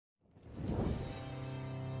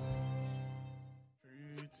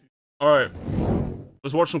Alright.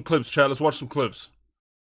 Let's watch some clips, chat. Let's watch some clips.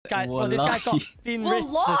 Well, this guy's got thin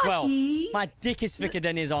wrists as well. My dick is thicker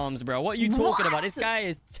than his arms, bro. What are you talking about? This guy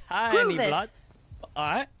is tiny, blood.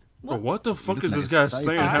 Alright. Bro, what the fuck is this guy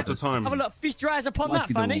saying half the time? Have a look. Feast your eyes upon that,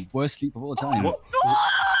 Fanny. Worst sleep of all time. What? Oh,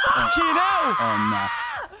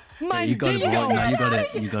 no. Yeah, you got it, bro. No, you got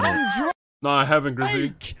it. You got it. No, I haven't,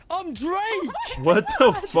 Grizzy. I'm Drake. What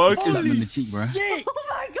the fuck is in the cheek, bro? Shit. Oh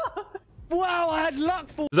my god. Wow, I had luck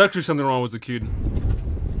for. There's actually something wrong with the kid.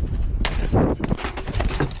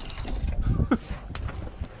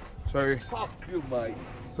 Sorry. Fuck you, mate.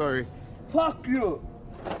 Sorry. Fuck you.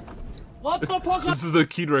 What the fuck? This is a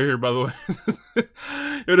kid right here, by the way.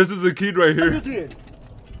 Yo, this is a kid right What you here. did?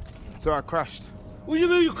 So I crashed. What do you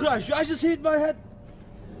mean you crashed? I just hit my head.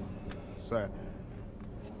 Sorry.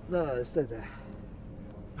 No, stay there.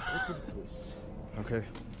 Okay.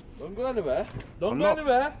 Don't go anywhere. Don't I'm go not.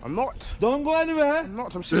 anywhere. I'm not. Don't go anywhere. I'm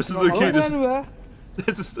not. I'm This sitting is a on kid. Don't go anywhere.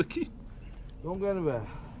 This is the kid. Don't go anywhere.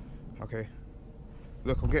 Okay.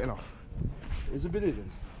 Look, I'm getting off. Is it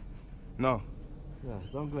bleeding? No. Yeah,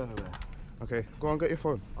 don't go anywhere. Okay, go on, get your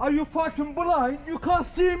phone. Are you fucking blind? You can't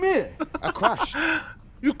see me. I crashed.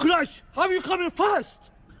 You crashed. How are you coming fast?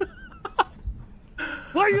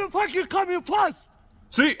 Why you fucking coming fast?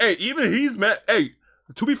 See, hey, even he's mad. Hey,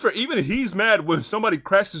 to be fair, even he's mad when somebody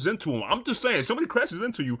crashes into him. I'm just saying, if somebody crashes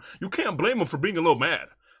into you, you can't blame him for being a little mad.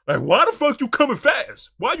 Like, why the fuck you coming fast?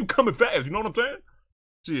 Why are you coming fast? You know what I'm saying?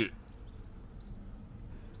 Shit.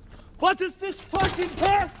 What is this fucking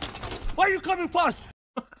path? Why are you coming fast?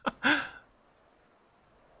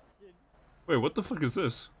 Wait, what the fuck is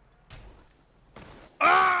this?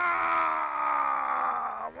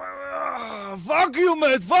 Fuck you,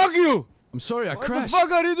 mate. Fuck you. I'm sorry, I What crashed. the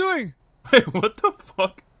fuck are you doing? Wait, what the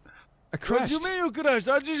fuck? I crashed. What do you mean you crashed?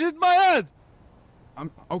 I just hit my head.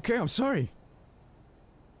 I'm okay, I'm sorry.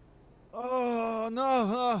 Oh,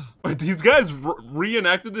 no. Wait, these guys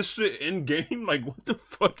reenacted this shit in game? Like, what the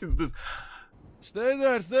fuck is this? Stay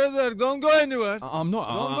there. Don't go anywhere. I'm not.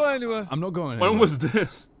 Don't go anywhere. I'm not going anywhere. When was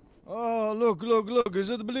this? Oh, look. Is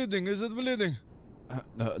it bleeding?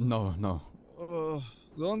 No. Oh,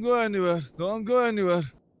 don't go anywhere.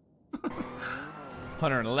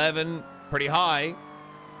 111, pretty high.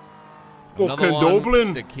 Fucking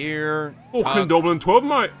Dublin. Stick here. Fucking Dublin 12,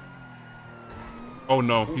 mate. Oh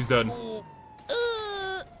no, he's dead.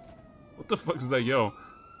 What the fuck is that, yo?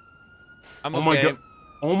 I'm Oh my okay. god.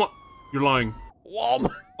 Oh my. You're lying. Whoa.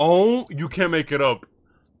 Oh, you can't make it up.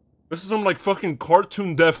 This is some like fucking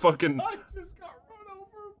cartoon death fucking. I just got run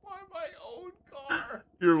over by my own car.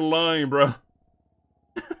 You're lying, bro.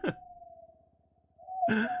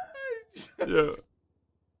 Yeah.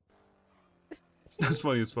 That's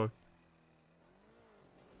funny as fuck.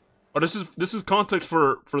 Oh, this is context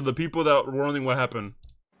for the people that were wondering what happened.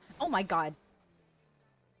 Oh my god.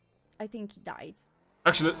 I think he died.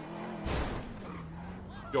 Actually,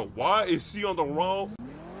 yo, why is he on the wrong?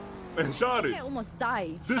 Man, Shotty. I almost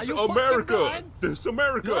died. This you America. fucking blind? This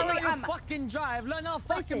America. Learn how you fucking drive. Learn how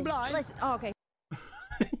fucking blind. Listen. Oh, okay.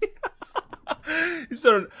 He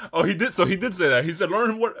said, "Oh, he did." So he did say that. He said,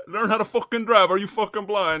 "Learn how to fucking drive. Are you fucking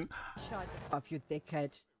blind?" Shut up, you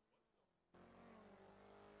dickhead.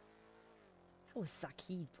 That was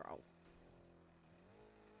Sakid, bro.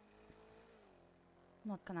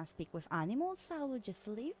 I'm not gonna speak with animals, so I will just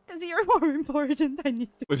leave because you're more important than you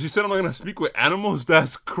do. But she said, "I'm not gonna speak with animals."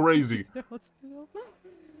 That's crazy.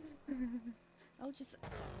 I'll just.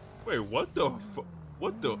 Wait, what the fuck?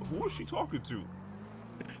 What the? Who is she talking to?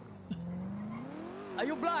 Are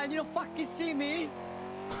you blind? You don't fucking see me.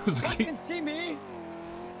 Fucking see me.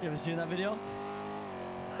 You ever seen that video?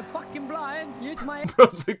 You're fucking blind. You hit my. Bro,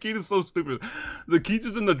 Zakita is so stupid.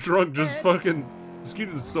 Zakita's in the trunk, just fucking.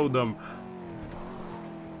 Zakita is so dumb.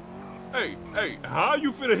 Hey, how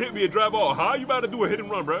you finna hit me and drive off? How you about to do a hit and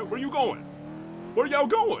run, bro? Where you going? Where y'all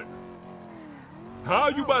going? How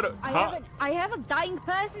you about to? I have a dying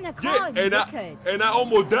person in a Yeah, car, you dickhead. and I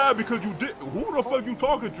almost died because you did. Who the fuck you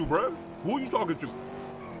talking to, bro? Who you talking to?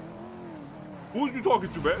 Who you talking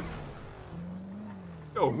to, man?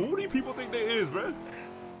 Yo, who do these people think they is, man?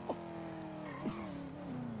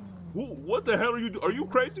 Who? What the hell are you? Are you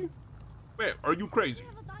crazy? Man, are you crazy?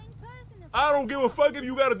 I don't give a fuck if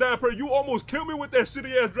you got a dying person. You almost killed me with that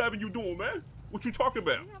shitty ass driving you doing, man. What you talking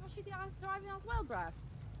about? You have a shitty ass driving as well, bruv.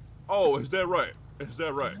 Oh, is that right? Is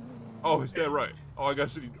that right? Oh, is that right? Oh, I got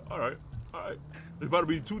shitty. All right. There's about to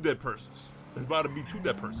be 2 dead persons.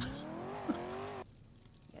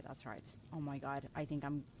 Yeah, that's right. Oh my god, I think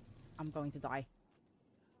I'm going to die.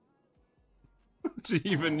 She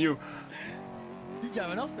even knew. You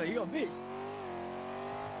driving off though. You got bitch.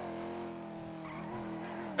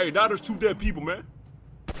 Hey, now there's 2 dead people, man.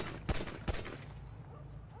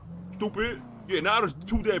 Stupid. Yeah, now there's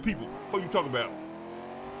 2 dead people. What you talking about?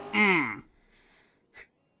 Hey,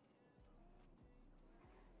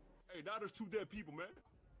 now there's 2 dead people, man.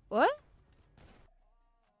 What?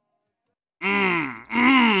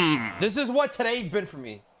 This is what today's been for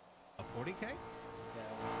me. A 40K? Yeah.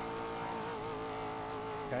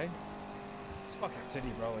 Okay. It's fucking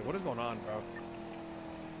city, bro. Like, what is going on, bro?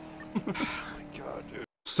 Oh my god, dude.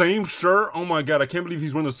 Same shirt? Oh my god, I can't believe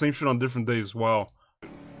he's wearing the same shirt on different days. Wow.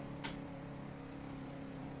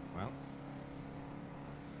 Well.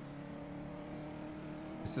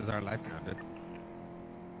 This is our life now, dude.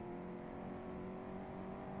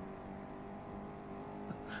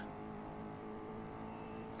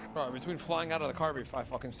 Bro, between flying out of the car every 5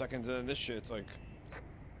 fucking seconds and then this shit, it's like...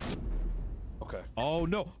 Okay. Oh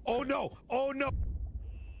no! Oh no! Oh no!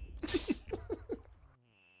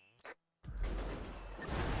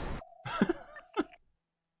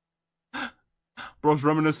 Bro's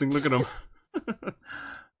reminiscing, look at him.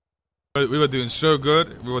 We were doing so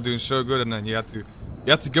good, and then you had to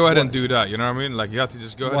go ahead and do that, you know what I mean? Like, you have to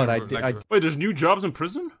just go ahead and... Wait, there's new jobs in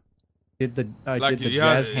prison? I did the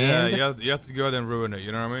jazz hand. Yeah, you have to go ahead and ruin it,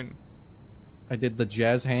 you know what I mean? I did the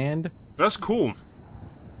jazz hand. That's cool.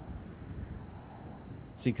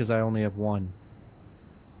 See, because I only have 1.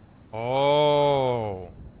 Oh.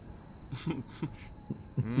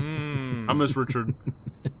 I miss Richard.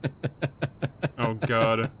 Oh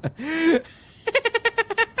god.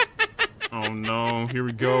 Oh no, here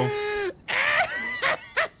we go.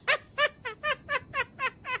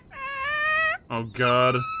 Oh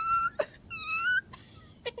god.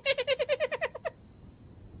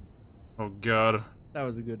 Oh god. That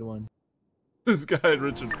was a good one. This guy,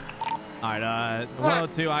 Richard. Alright,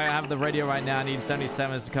 102, I have the radio right now. I need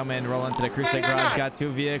 77s to come in, roll into the Crusade Garage. Got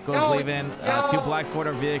 2 vehicles leaving, 2 Black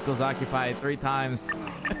Porter vehicles occupied 3 times.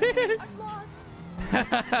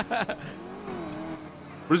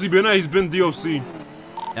 Where's he been at? He's been DOC.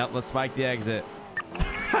 Yep, let's spike the exit.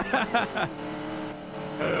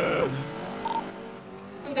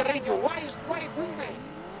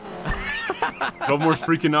 No more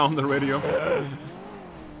freaking out on the radio.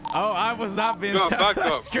 Oh, I was not being... No, back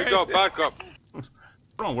up. You go, back up.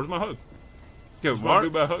 Bro, where's my hug? Okay, why are you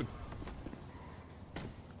about hug?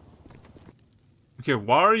 Okay,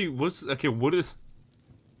 why are you... what is...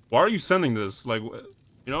 Why are you sending this? Like, you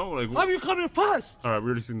know, like... Why are you coming fast? Alright, we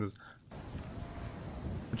already seen this.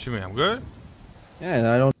 What you mean, I'm good?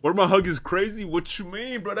 Yeah, I don't... Where my hug is crazy? What you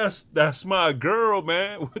mean, bro? That's my girl,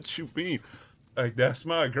 man. What you mean? Like, that's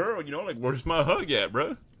my girl, you know? Like, where's my hug at,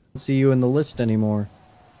 bro? see you in the list anymore.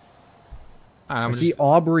 I see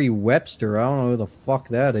Aubrey Webster. I don't know who the fuck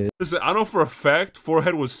that is. Listen, I know for a fact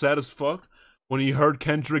Forehead was sad as fuck when he heard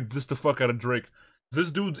Kendrick diss the fuck out of Drake.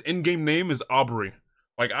 This dude's in-game name is Aubrey.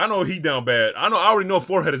 Like, I know he down bad. I already know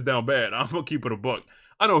Forehead is down bad. I'm gonna keep it a buck.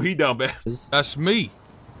 I know he down bad. That's me.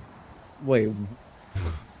 Wait.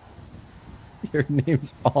 Your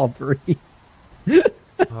name's Aubrey.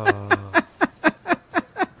 Oh,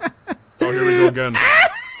 here we go again.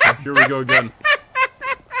 Oh, here we go again.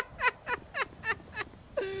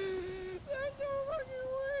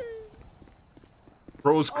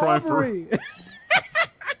 Bro's crying Aubrey. for...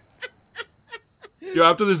 Yo,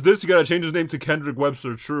 after this diss, you gotta change his name to Kendrick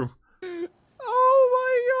Webster. True.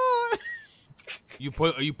 Oh my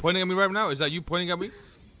god. Are you pointing at me right now? Is that you pointing at me?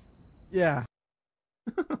 Yeah.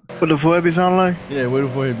 What the fuck be sound like? Yeah, what the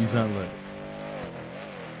fuck be sound like?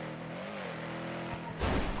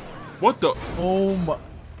 What the? Oh my.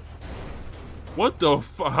 What the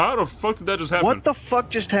how the fuck did that just happen? What the fuck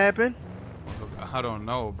just happened? I don't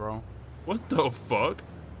know, bro. What the fuck?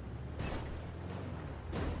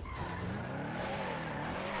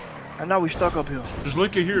 And now we stuck up here. Just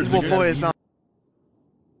link it here. Not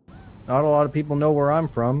a lot of people know where I'm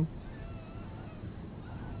from.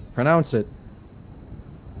 Pronounce it.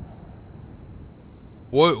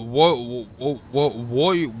 What? Whoa.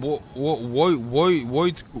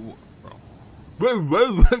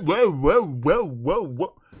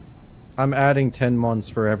 I'm adding 10 months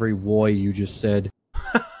for every "woy" you just said.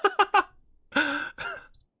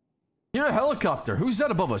 You're a helicopter. Who's that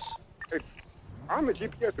above us? I'm a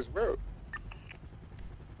GPS as well.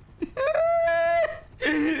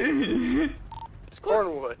 It's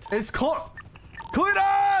Cornwood. It's Clinton!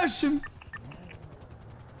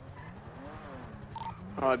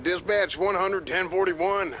 Dispatch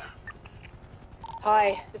 11041.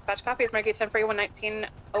 Hi, dispatch copy is Mercury 1041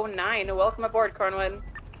 1909. Welcome aboard, Cornwood.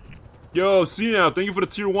 Yo, see you now. Thank you for the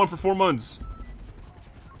tier 1 for 4 months.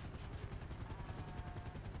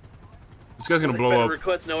 This guy's gonna blow up.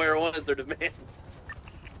 Request no air 1 is their demand.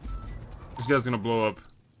 This guy's gonna blow up.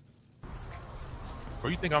 Bro,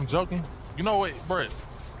 you think I'm joking? You know what, bro?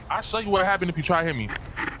 I'll show you what happened if you try to hit me.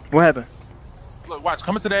 What happened? Look, watch.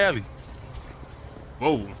 Come into the alley.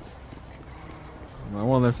 Whoa. I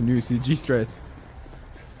want to learn some new CG strats.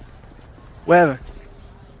 What happened?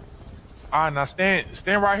 Alright, now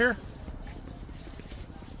stand right here.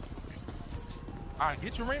 Alright,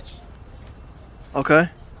 get your wrench. Okay.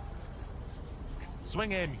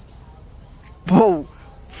 Swing at me. Whoa.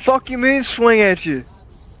 Fuck you mean swing at you?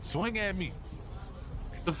 Swing at me.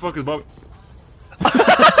 What the fuck is Bobby?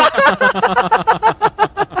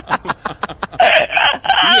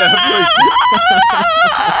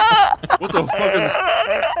 What the fuck is?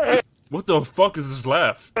 What the fuck is this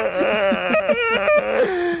laugh?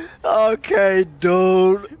 Okay,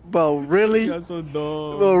 dude. Bro, really? You guys so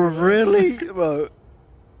dumb. Bro, really? Bro.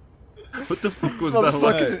 What the fuck was that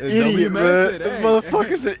Motherfucker's laugh? an idiot, man. This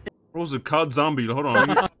motherfucker's an idiot. Bro's a COD zombie. Hold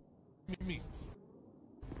on.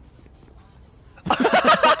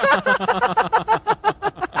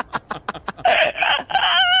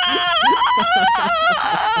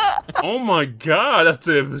 Oh my god, that's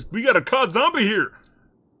it. We got a COD zombie here.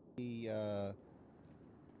 Yeah,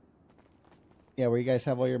 where you guys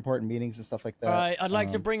have all your important meetings and stuff like that. Alright, I'd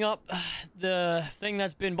like to bring up the thing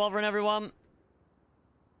that's been bothering everyone.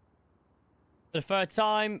 For the third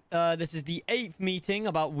time, this is the 8th meeting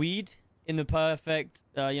about weed in the perfect,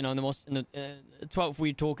 in the 12th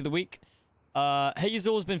weed talk of the week.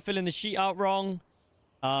 Hazel's been filling the sheet out wrong.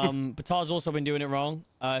 Batar's also been doing it wrong.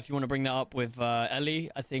 If you want to bring that up with Ellie,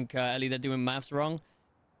 I think Ellie, they're doing maths wrong.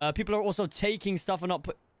 People are also taking stuff and not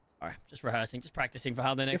put. Alright, just rehearsing, just practicing for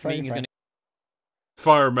how the next meeting is going to.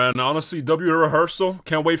 Fire, man. Honestly, W rehearsal.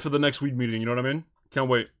 Can't wait for the next weed meeting. You know what I mean? Can't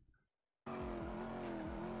wait.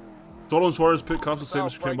 Solo and Suarez pick cops to save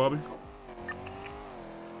Mr. King Bobby.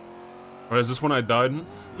 Alright, is this when I died?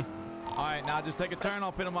 Alright, now just take a turn.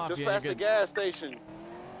 I'll pin him off. Just Yeah, past you're the good. gas station.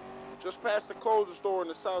 Just past the clothing store on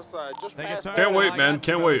the south side. Just Take a past. turn. Can't wait, I man. got you,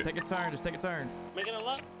 Can't brother. wait. Take a turn. Just take a turn. Making a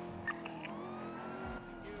left.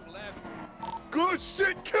 Good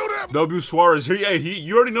shit. Kill them. W Suarez.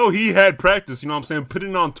 You already know he had practice. You know what I'm saying?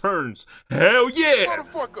 Putting on turns. Hell yeah.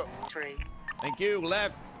 Motherfucker. Thank you.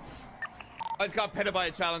 Left. I just got pitted by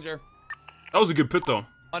a challenger. That was a good pit though.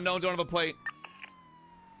 Unknown. Don't have a plate.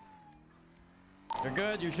 You're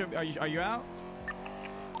good. You should. Are you out?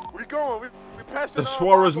 We going. We passed The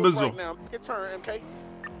Suarez missile. right now. Get turn, MK.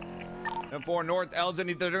 M4 North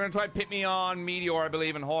Elgin. They're gonna try to pit me on Meteor, I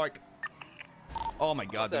believe, in Hork. Oh my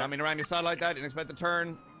god, they're not mean around your side like that. Didn't expect the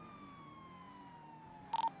turn.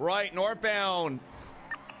 Right, northbound.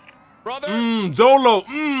 Brother! Zolo!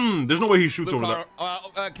 There's no way he shoots Blue over car,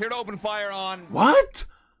 that. clear to open fire on. What?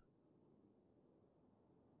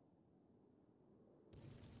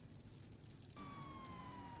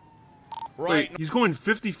 Right. Wait, he's going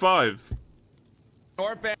 55.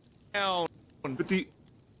 Northbound. 50. He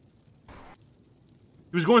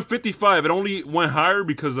was going 55. It only went higher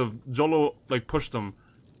because of Zolo, like, pushed him.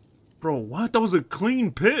 Bro, what? That was a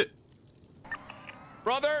clean pit.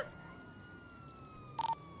 Brother!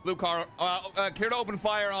 Blue car, clear to open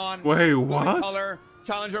fire on. Wait, what? Color,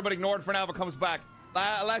 challenger, but ignored for now, but comes back.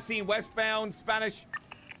 Last seen westbound, Spanish.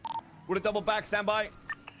 With a double back, standby.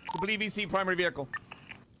 Complete VC primary vehicle.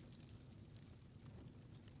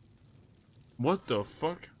 What the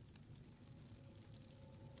fuck?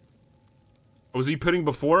 Was he pitting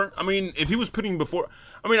before? I mean, if he was pitting before,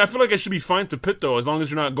 I mean, I feel like I should be fine to pit though, as long as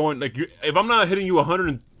you're not going, like, if I'm not hitting you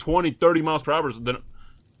 120, 30 miles per hour, then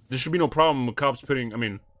there should be no problem with cops pitting. I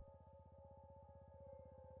mean,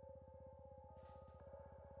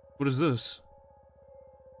 what is this?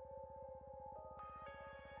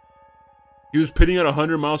 He was pitting at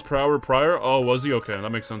 100 miles per hour prior? Oh, was he? Okay, that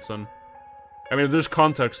makes sense then. I mean, if there's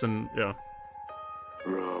context, then yeah.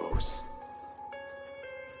 Gross.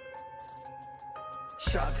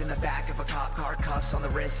 Shoved in the back of a cop car, cuffs on the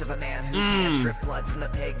wrists of a man whose hands dripped blood from the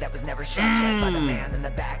pig that was never shot yet by the man in the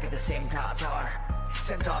back of the same cop car.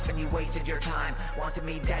 Sent off and you wasted your time. Wanted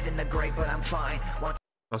me dead in the grave, but I'm fine.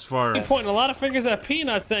 That's fire. You're pointing a lot of fingers at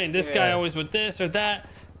Peanut, saying this guy always with this or that.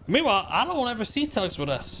 Meanwhile, I don't ever see Tux with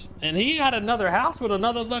us, and he got another house with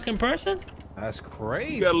another fucking person. That's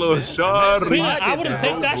crazy. Got a little shot. Peanut, I wouldn't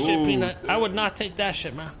take that shit, Peanut. I would not take that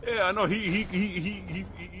shit, man. Yeah, I know. He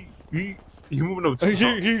moving up.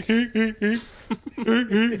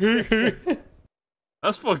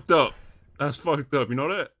 That's fucked up. That's fucked up. You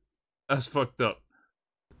know that? That's fucked up.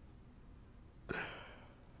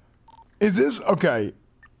 Is this okay?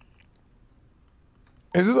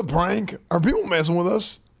 Is this a prank? Are people messing with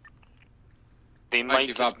us? They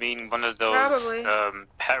might just mean one of those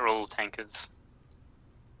petrol tankers.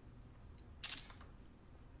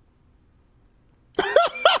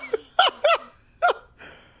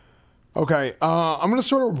 Okay, I'm gonna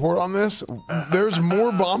start a report on this. There's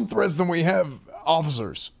more bomb threats than we have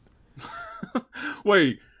officers.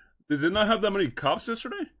 Wait, did they not have that many cops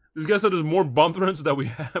yesterday? This guy said there's more bomb threats than we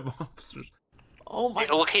have officers. Oh my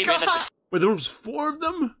god. Came in at Wait, there was 4 of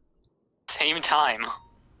them? the same time.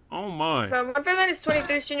 Oh my. From 159 is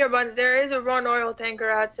 23 senior buns. There is a run oil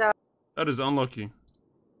tanker outside. That is unlucky.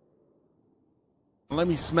 Let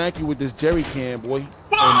me smack you with this jerry can, boy.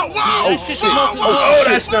 Whoa, Oh shit! Oh,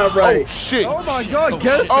 that's not right. Oh shit! Oh my god,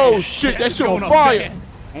 get Oh shit! That shit on fire!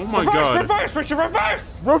 Oh my god. Reverse, Richard,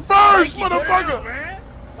 reverse! Reverse, motherfucker!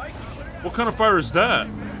 What kind of fire is that?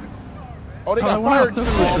 Oh, they got fire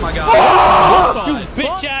extinguishers. Oh my god. You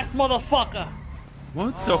bitch ass motherfucker.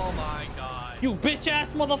 What the? Oh my god. You bitch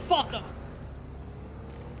ass motherfucker.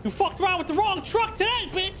 You fucked around with the wrong truck today,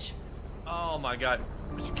 bitch. Oh my god.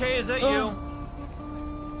 Mr. K, is that you?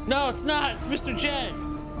 No, it's not. It's Mr. J.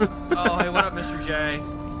 Oh, hey, what up, Mr. J?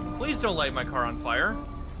 Please don't light my car on fire.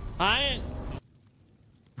 I ain't.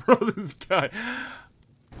 Bro, this guy.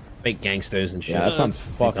 Fake gangsters and shit. Yeah, that sounds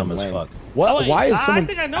fucking dumb as lame. fuck. What? Oh, wait, Why is someone? I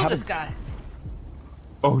think I know this guy.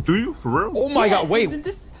 Oh, do you? For real? Oh my god! Wait.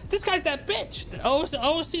 This guy's that bitch. The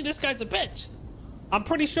OC, this guy's a bitch. I'm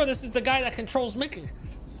pretty sure this is the guy that controls Mickey.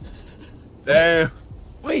 Damn.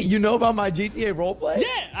 Wait, you know about my GTA roleplay?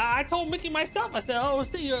 Yeah, I told Mickey myself. I said, "Oh,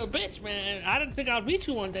 see, you're a bitch, man. I didn't think I'd meet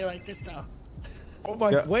you one day like this, though." Oh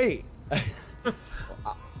my! Wait.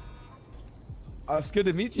 It's good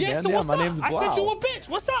to meet you, Yeah, man. so Yeah, what's my up? name's I Blau. said you a bitch.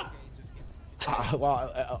 What's up?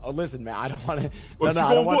 Listen, man. I don't want to. What you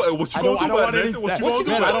gonna do? What you gonna do about it? What you gonna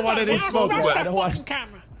do? Man, I don't want any smoke. I don't want.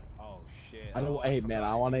 Camera. Oh shit. I don't. Hey, man.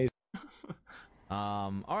 I want a.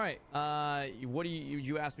 All right. What do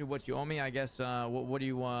you asked me what you owe me? I guess. What do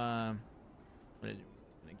you what did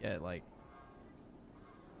you get? Like.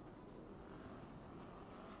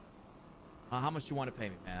 How much you want to pay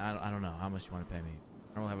me, man? I don't know how much you want to pay me.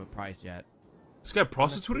 I don't have a price yet. This guy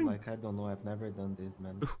prostituting? Like, I don't know. I've never done this,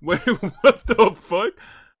 man. Wait, what the fuck?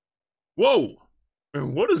 Whoa!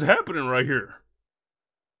 Man, what is happening right here?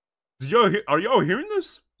 Are y'all hearing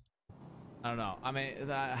this? I don't know. I mean,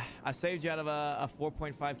 I saved you out of a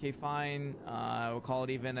 4.5k fine. We'll call it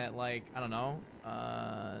even at like, I don't know.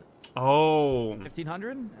 Oh.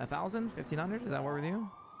 1,500? 1,000? 1,500? Does that work with you?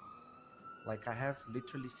 Like, I have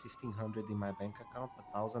literally 1,500 in my bank account.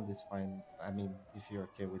 1,000 is fine. I mean, if you're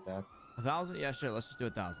okay with that. 1,000? Yeah, sure. Let's just do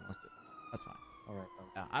 1,000. Let's do it. That's fine. All right.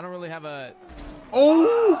 Yeah, I don't really have a.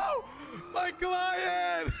 Oh! My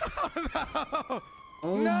client! Oh no!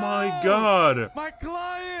 Oh No! my god! My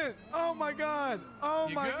client! Oh my god! Oh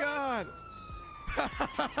my god!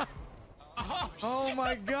 Oh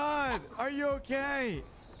my god! Are you okay?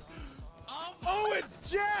 Oh, it's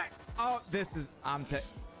Jack! Oh, this is.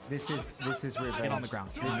 This is revenge. Get on the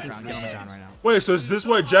ground. Get on the ground. Get on the ground right now. Wait, so is this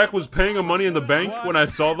why Jack was paying him money in the bank when I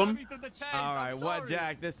saw them? All right, what,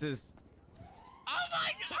 Jack? This is.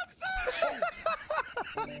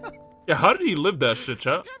 Yeah, how did he live that shit,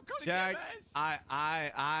 chat? Jack,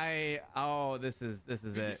 oh, this is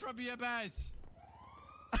it. From your badge.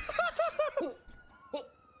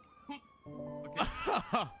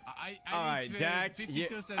 All right, Jack.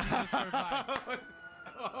 52 cents just for a bite.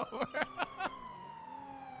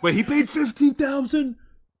 Wait, he paid 15,000?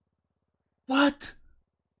 What?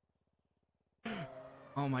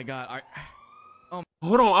 Oh my god.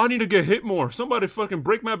 Hold on, I need to get hit more. Somebody fucking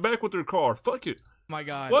break my back with their car. Fuck it. My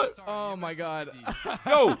god. What? Oh my god.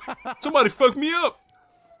 Yo, somebody fuck me up.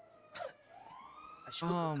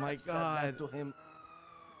 Oh my god. To him.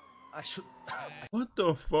 I should. What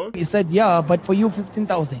the fuck? He said, yeah, but for you,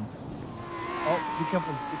 15,000. Oh, be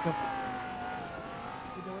careful, be careful.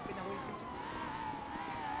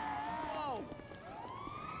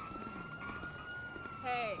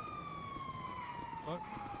 Hey.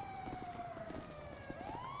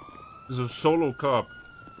 This is a solo cop.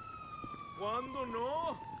 Cuando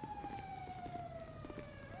no?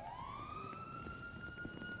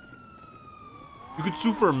 You could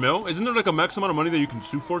sue for a mil? Isn't there like a max amount of money that you can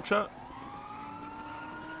sue for, chat?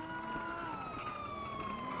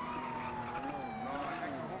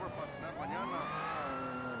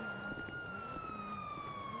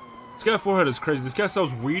 This guy's forehead is crazy. This guy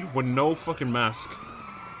sells weed with no fucking mask.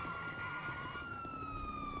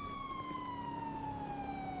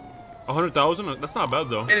 $100,000? That's not bad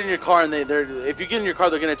though. Get in your car and if you get in your car,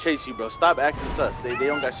 they're gonna chase you, bro. Stop acting sus. They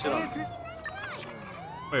don't got shit on.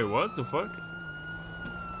 Wait, what the fuck?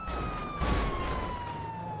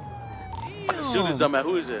 Shoot his dumb ass.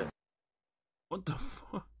 Who is it? What the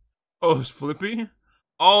fuck? Oh, it's Flippy?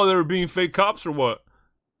 Oh, they were being fake cops or what?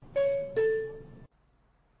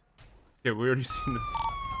 Yeah, we already seen this.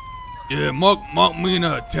 Yeah, mark me in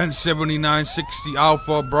a 107960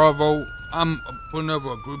 Alpha Bravo. I'm pulling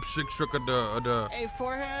over a Group 6 truck at the. Hey,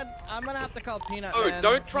 Forehead, I'm gonna have to call Peanut. Oh, man.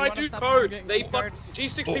 don't try You to wanna stop code. getting They key fuck cards? G6 Do you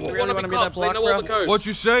people really want to be be that cops. They block, know all bro? the codes. What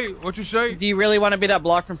you say? What you say? Do you really want to be that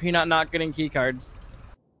block from Peanut not getting key cards?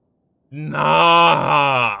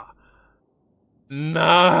 Nah.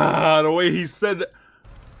 Nah. The way he said that.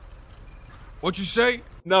 What you say?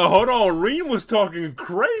 No, hold on. Reem was talking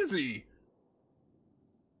crazy.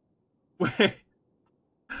 Wait.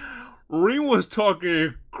 Reem was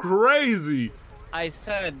talking crazy. I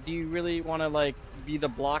said, do you really want to like be the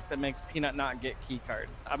block that makes Peanut not get key card?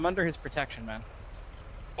 I'm under his protection, man.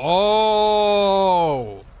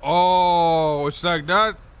 Oh, it's like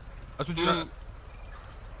that. That's what you.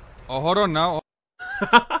 Oh, hold on now.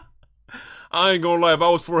 I ain't gonna lie. If I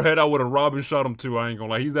was Forehead, I would have robbed and shot him too. I ain't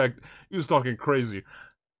gonna lie. He was talking crazy.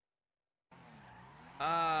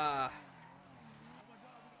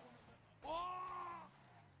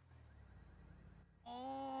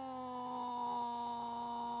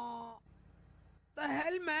 The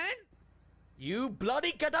hell, man? You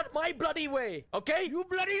bloody get out my bloody way, okay? You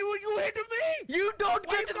hit me? You don't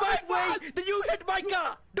get in my way, then you hit my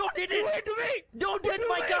car. Don't hit it. You hit me? Don't hit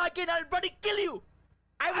my car again. I'll bloody kill you.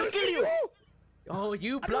 I will kill you. Oh,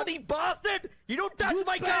 you bloody bastard! You don't touch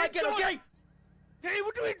my car again, okay? Hey,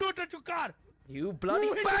 what do you mean don't touch your car? You bloody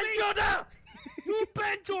You hit me. banjoda! You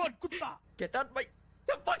banjod, kutta! Get out my...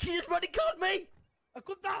 The fuck, he just bloody called me! A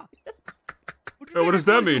kutta! Hey, what does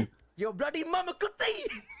that mean? Your bloody mama kutti!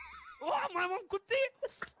 Oh, my mom kutti!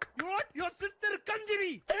 You what? Your sister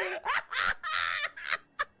Kanjiri!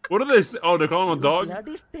 What do they say? Oh, they're calling him a dog?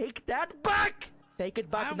 Bloody take that back! Take it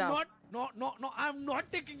back now. No, I'm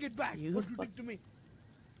not taking it back. What you did to me?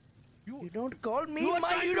 You don't call me You are my...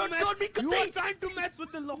 trying You to don't mess- call me kutti! You are trying to mess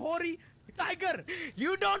with the Lahori tiger!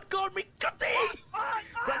 You don't call me kutti!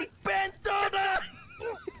 Bloody banjoda!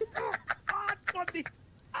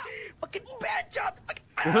 Fucking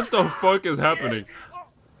banjoda! What the fuck is happening?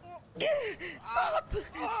 Stop!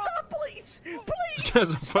 Stop, please! Please! These guys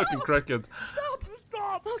are fucking crackheads. Stop!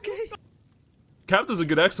 Stop! Okay. Cap does a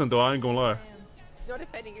good accent though, I ain't gonna lie. No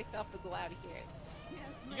defending yourself is allowed here.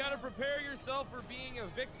 You gotta prepare yourself for being a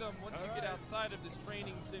victim once you get outside of this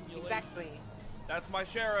training simulation. Exactly. That's my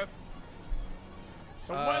sheriff.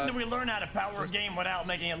 So when do we learn how to power a game without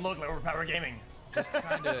making it look like we're power gaming?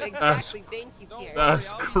 Exactly. Thank you, Pierre.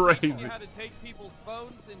 That's I'll be teaching crazy. you how to take people's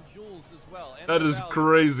phones and jewels as well. And That their is valuables.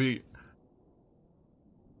 crazy.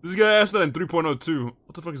 This guy asked that in 3.02.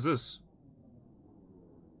 What the fuck is this?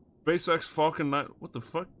 SpaceX Falcon 9. What the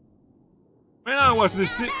fuck? Man, I don't watch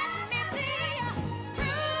this shit.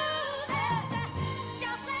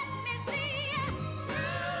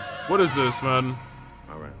 What is this, man?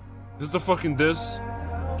 Alright. This is the fucking diss?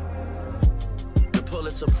 The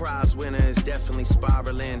Pulitzer Prize winner is definitely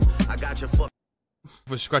spiraling. I got your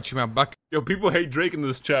For scratching my back. Yo, people hate Drake in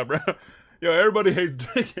this chat, bro. Yo, everybody hates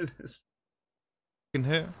Drake in this. In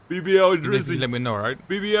here. BBL You need to Drizzy. let me know, right?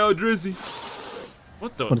 BBL Drizzy.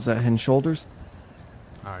 What the? What is that, hen shoulders?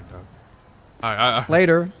 Alright, dog. Alright,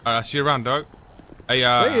 Later. Alright, I'll see you around, dog. Hey, See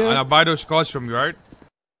ya. and I'll buy those cards from you, right?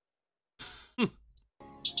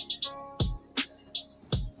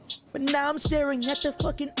 But now I'm staring at the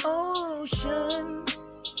fucking ocean.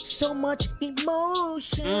 So much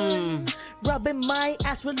emotion. Rubbing my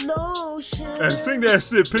ass with lotion. And sing that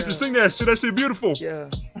shit, picture. Sing that shit. That shit beautiful. Yeah.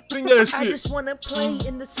 Sing that I shit. just wanna play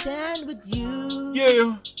in the sand with you.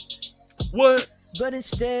 Yeah. What? But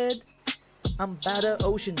instead, I'm about to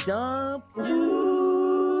ocean dump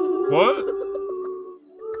you. What?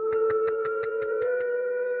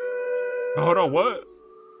 Hold on, what?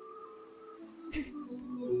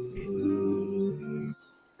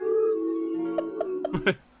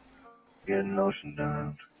 Getting ocean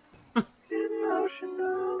dumped. Getting ocean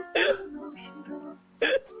dumped. Getting ocean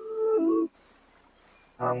dumped.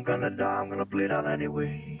 I'm gonna die. I'm gonna bleed out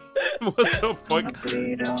anyway. What the fuck? I'm gonna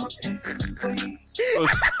bleed out anyway.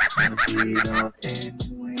 I'm gonna bleed out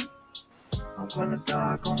anyway. I'm gonna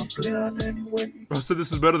die. Gonna bleed out anyway. Bro said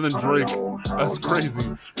this is better than Drake. That's crazy.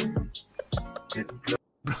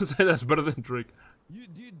 Bro said that's better than Drake.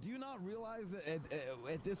 Do you not realize that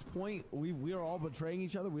at this point we are all betraying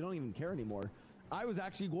each other? We don't even care anymore. I was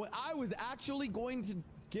actually going to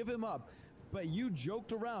give him up, but you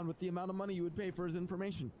joked around with the amount of money you would pay for his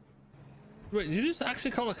information. Wait, did you just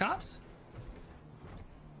actually call the cops?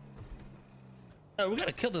 Oh, we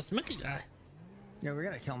gotta kill this Mickey guy. Yeah, we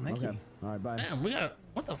gotta kill Mickey. Okay. All right, bye. Damn, we gotta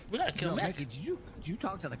kill Mickey. Mickey, did you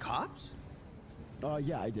talk to the cops?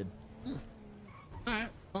 Yeah, I did. All right,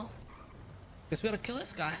 well, guess we gotta kill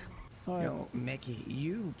this guy. Yo, Mickey,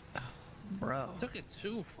 you Bro. Took it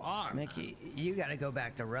too far. Mickey, you gotta go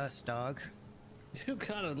back to Rust, dog. You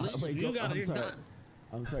gotta leave. Wait, You're I'm sorry. done.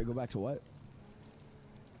 I'm sorry. Go back to what?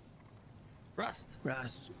 Rust.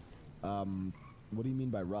 Rust. What do you mean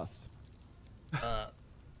by Rust?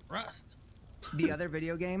 Rust. The other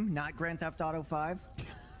video game, not Grand Theft Auto 5.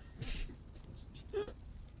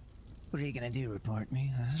 What are you gonna do? Report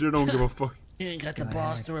me? Huh? Sir, don't give a fuck. You ain't got Go the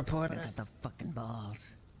balls ahead. to report I us. got the fucking balls.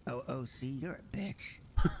 Oh, see, you're a bitch.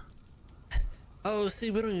 Oh,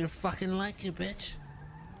 see, we don't even fucking like you, bitch.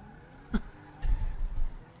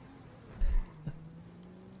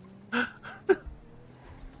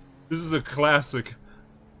 This is a classic.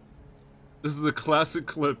 This is a classic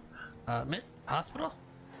clip. Mick? Hospital?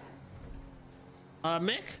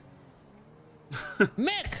 Mick?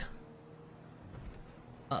 Mick!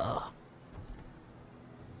 Uh-oh.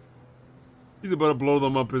 He's about to blow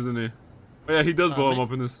them up, isn't he? Oh, yeah, he does blow them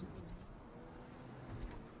up in this.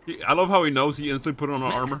 I love how he knows he instantly put on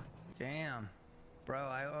armor. Damn. Bro,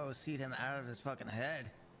 I OC'd him out of his fucking head.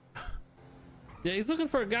 Yeah, he's looking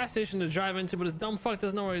for a gas station to drive into, but his dumb fuck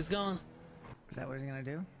doesn't know where he's going. Is that what he's gonna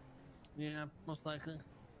do? Yeah, most likely.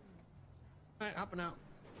 Alright, hopping out.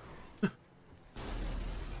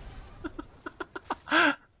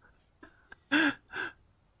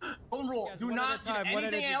 Golden rule. Guys, Do one not at a give time, one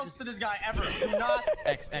at a anything time. else to this guy ever. Do not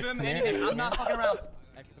X, give him come here, anything. X, I'm not come fucking around.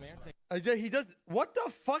 X, come here. He does. What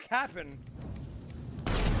the fuck happened?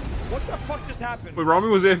 What the fuck just happened? Wait, Rami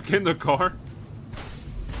was AFK in the car?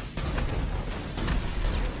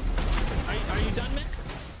 Are you done, Mick?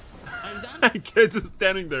 Are you done? I can't just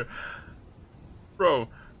standing there. Bro.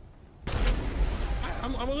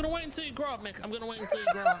 I'm gonna wait until you grow up, Mick. I'm gonna wait until you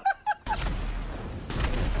grow up.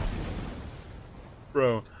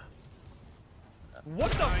 Bro.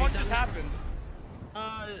 What the fuck just happened?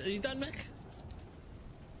 Are you done, Mick?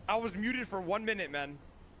 I was muted for 1 minute, man.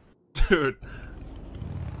 Dude.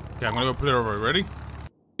 Okay, I'm gonna go put it over. Ready?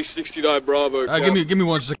 69 Bravo. Give me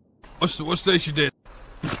 1 second. What's the issue there?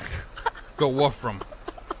 Got what from?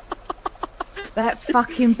 That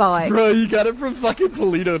fucking bike. Bro, you got it from fucking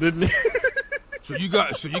Polito, didn't you? So you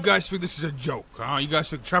guys think this is a joke, huh? You guys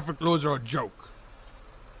think traffic laws are a joke?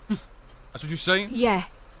 That's what you're saying? Yeah,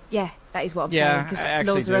 that is what I'm saying. Because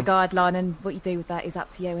laws are a guideline, and what you do with that is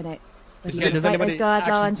up to you, innit? Whether you does break anybody those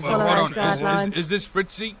guidelines, actually- follow Hold those on. guidelines. Is this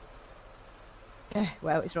Fritzy? Yeah,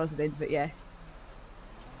 well, it's Rosalind, but yeah.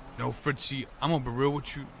 No, Fritzy. I'm gonna be real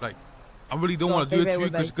with you. Like, I really don't Go on, want to do be it to real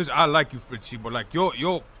you with me. because I like you, Fritzy. But like your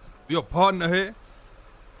partner here,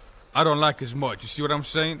 I don't like as much. You see what I'm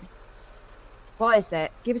saying? Why is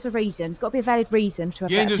that? Give us a reason. It's got to be a valid reason to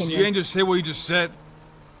have that You opinion. ain't just say what you just said.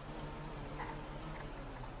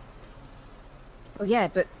 Well, yeah,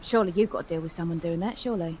 but surely you've got to deal with someone doing that,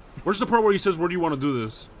 surely. Where's the part where he says, where do you want to do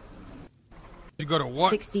this? You got a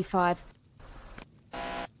what? 65.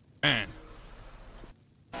 Man.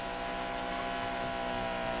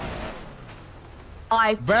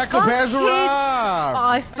 Backup has arrived!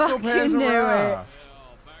 I fucking knew it.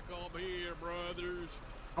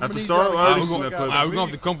 At the start, I already We're seen that clip. gonna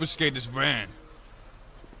have to confiscate this van.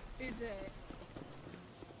 Is it?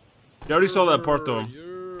 You already saw that part though.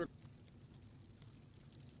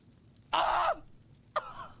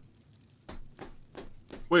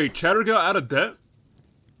 Wait, Chatter got out of debt?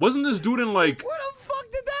 Wasn't this dude in like... Where the fuck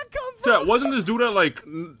did that come from? Chat, wasn't this dude at like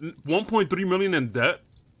 1.3 million in debt?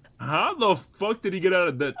 How the fuck did he get out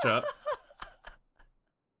of debt, chat?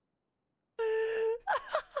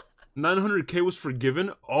 900K was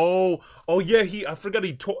forgiven? Oh yeah, I forgot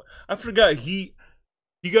he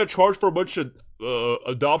got charged for a bunch of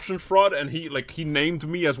adoption fraud, and he named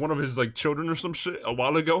me as one of his like children or some shit a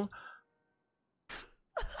while ago.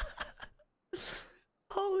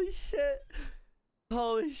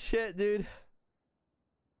 Holy shit, dude.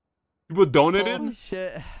 People donated? Holy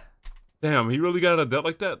shit. Damn, he really got out of debt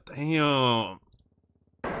like that? Damn.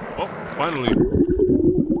 Oh, finally.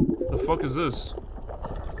 The fuck is this?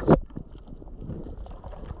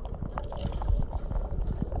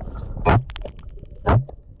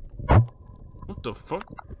 What the fuck?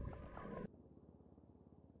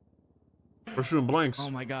 We're shooting blanks. Oh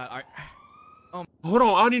my god. Hold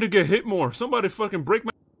on, I need to get hit more. Somebody fucking break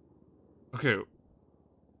my... Okay.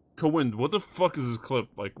 Cowind, what the fuck is this clip?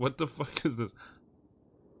 Like, what the fuck is this?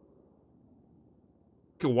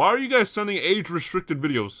 Okay, why are you guys sending age-restricted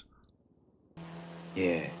videos?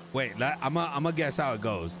 Yeah. Wait, I'm gonna guess how it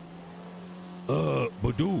goes.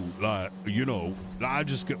 But dude, like, you know, I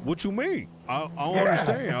just get, what you mean? I don't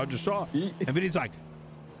understand. I just saw. And then he's like,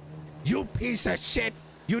 you piece of shit.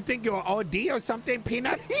 You think you're OD or something,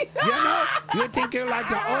 Peanut? You know? You think you're like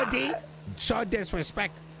the OD? So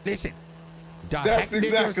disrespect. Listen, the heck did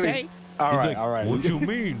you say? All right, all right. What you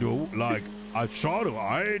mean, dude? Like, I shot him.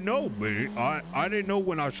 I didn't know, man. I didn't know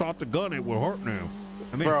when I shot the gun it would hurt him.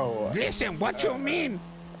 I mean, bro. Listen, what you mean?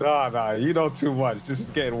 Nah, you know too much. This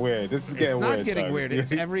is getting weird. This is getting weird. It's not getting weird.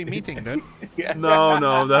 It's every meeting, dude.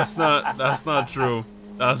 No, that's not true.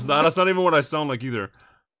 That's not even what I sound like either.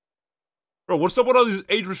 Bro, what's up with all these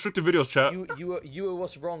age-restricted videos, chat? You were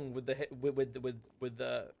what's wrong with the hip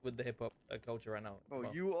hop culture right now? Oh,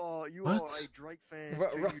 you are What? a Drake fan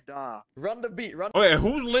till you die. Run the beat, run. Okay,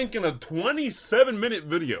 who's linking a 27-minute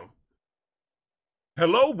video?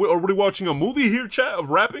 Hello? Are we watching a movie here, chat, of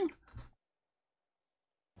rapping?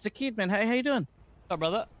 It's a kid, man. Hey, how you doing? What's up,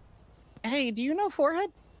 brother? Hey, do you know Forehead?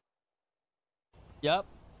 Yep.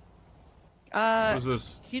 What is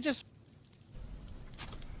this? He just.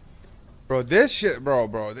 Bro, this shit, bro.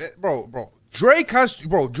 Drake has,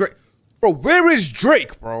 Drake. Bro, where is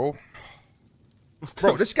Drake, bro?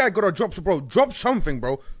 Bro, this guy gotta drop something,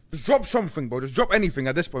 bro. Just drop something, bro. Just drop anything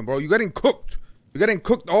at this point, bro. You're getting cooked. You're getting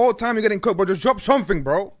cooked all the time. You're getting cooked, bro. Just drop something,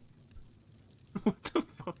 bro.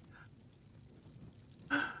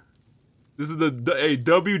 This is a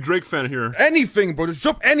W Drake fan here. Anything, bro. Just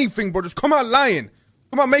drop anything, bro. Just come out lying.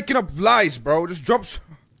 Come out making up lies, bro. Just drop.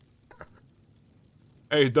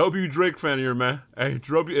 Hey, W Drake fan here, man. Hey,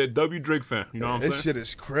 W Drake fan. You know what I'm saying? This shit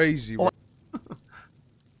is crazy, bro.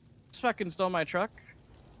 Just fucking stole my truck.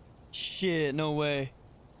 Shit, no way.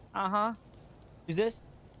 Uh-huh. Who's this?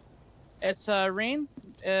 It's Rain.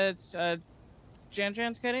 It's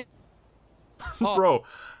Jan's kitty. Bro,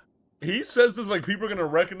 he says this like people are gonna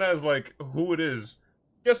recognize like who it is.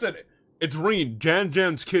 Guess that it's Reen,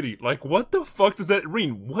 Jan's kitty. Like, what the fuck does that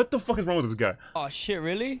Reen? What the fuck is wrong with this guy? Oh shit,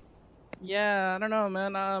 really? Yeah, I don't know,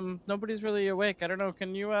 man. Nobody's really awake. I don't know.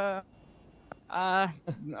 Can you I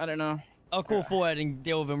don't know. I'll call Forehead and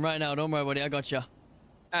deal with him right now. Don't worry about it. I got you.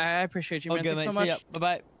 I appreciate you, man. Okay, Thanks mate. so much. Bye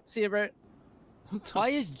bye. See you, bro. Why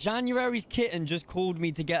is January's kitten just called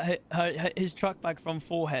me to get his truck back from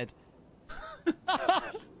Forehead?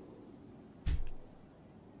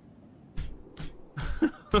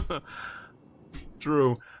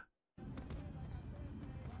 True.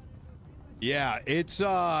 Yeah, it's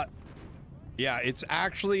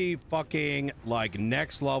actually fucking like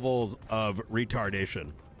next levels of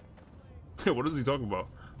retardation. What is he talking about?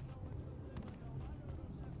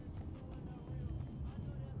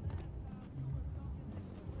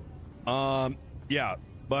 Yeah,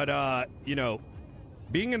 but you know,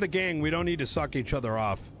 being in the gang, we don't need to suck each other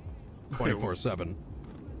off 24/7.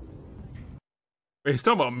 Wait, he's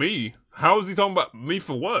talking about me. How is he talking about me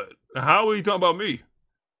for what? How are he talking about me?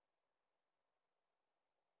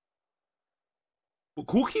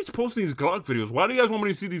 Who keeps posting these Glock videos? Why do you guys want me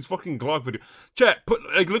to see these fucking Glock videos? Chat,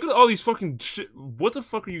 look at all these fucking shit. What the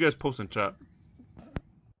fuck are you guys posting, chat?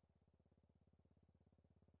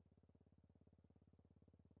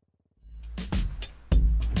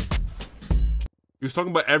 He was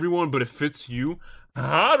talking about everyone, but it fits you.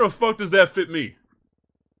 How the fuck does that fit me?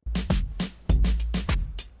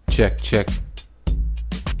 Check.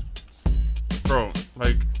 Bro,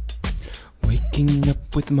 like... Waking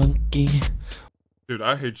up with monkey. Dude,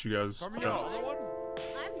 I hate you guys. I'm done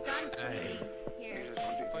here.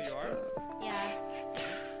 Oh, you are? Yeah.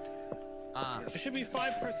 There should be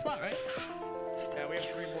 5 per spot, right? Yeah, we have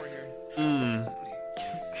 3 more here.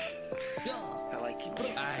 I like you.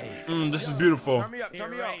 This is beautiful.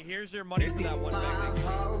 Here's your money for that one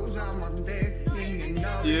bag.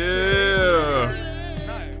 Yeah.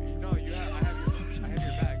 No, I have your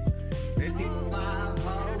bag.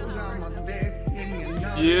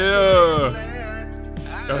 Yeah.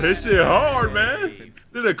 Yo, this shit hard, man.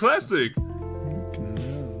 This is a classic.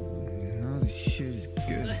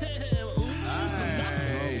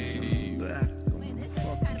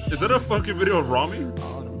 Is that a fucking video of Rami?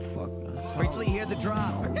 Wait till you hear the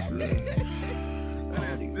drop.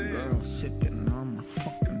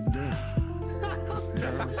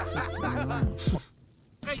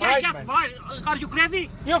 Are you crazy?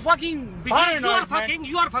 You're fucking paranoid,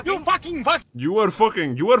 You are fucking.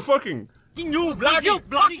 You fucking. You bloody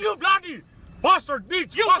bastard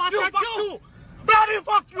bitch. Fuck you.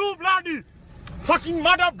 Fuck you, bloody. Fucking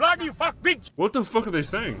mother, bloody fuck bitch. What the fuck are they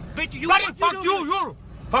saying? Bitch, you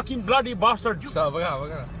fucking bloody bastard.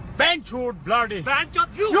 Benchwood, bloody.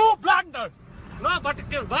 You blunder. No, but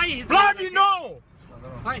why? Bloody no.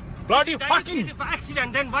 Why? Bloody fucking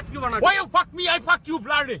accident. Then what you wanna do? Why you fuck me? I fuck you,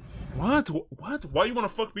 bloody. What? Why you wanna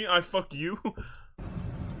fuck me? I fuck you?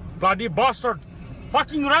 Bloody bastard.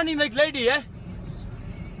 Fucking running like lady, eh?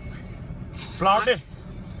 Bloody.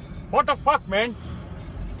 What the fuck, man?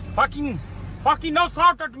 Fucking now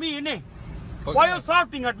shout at me, innit? Why are you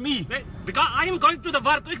shouting at me? Because I am going to the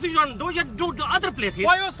work. If you don't do, you do the other places.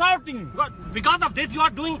 Why are you shouting? Because of this, you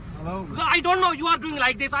are doing. I don't know. You are doing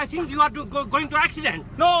like this. I think you are going to accident.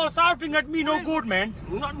 No, shouting at me no good, man.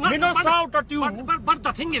 Me no shout at you. But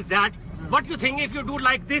the thing is that, what you think if you do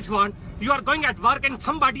like this one, you are going at work and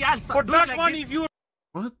somebody else. But do that like one, this. if you.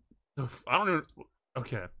 What the I don't even.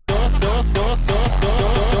 Okay.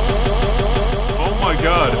 Oh my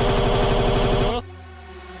god.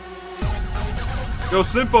 Yo,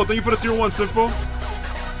 Sinfo, thank you for the tier 1, Sinfo.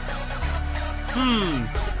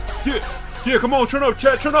 Yeah, come on, turn up,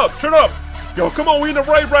 chat, turn up. Yo, come on, we in the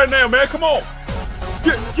rave right now, man, come on.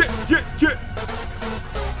 Yeah.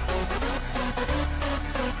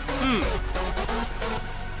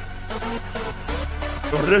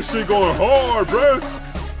 Oh, this shit going hard, bro.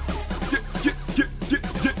 Yeah.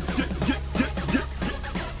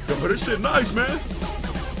 Yo, but this shit nice, man.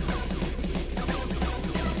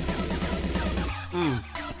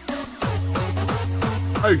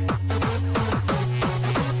 Hey,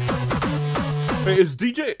 is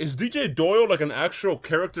DJ Doyle like an actual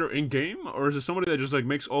character in game, or is it somebody that just like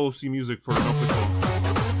makes OOC music for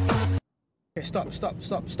NoPixel? Okay, stop. I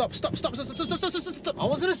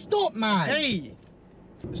was gonna stop, man. Hey.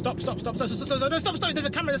 Stop. No, stop. There's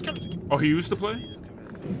a camera. Oh, he used to play?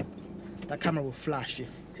 That camera will flash if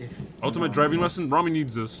Ultimate driving lesson? Rami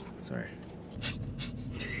needs this. Sorry.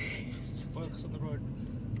 Focus on the road.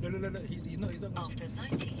 No. He's not. After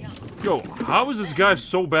 90 yards. Yo, how is this guy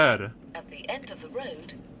so bad? At the end of the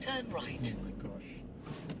road, turn right. Oh my gosh.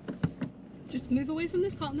 Just move away from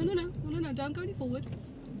this car. No. Don't go any forward.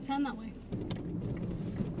 Turn that way.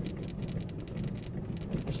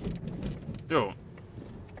 Yo.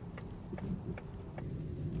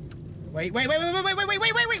 Wait.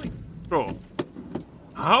 Bro,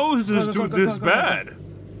 how is this dude this bad?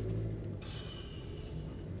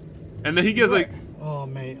 And then he gets like... Oh,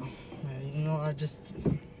 mate, you know, I just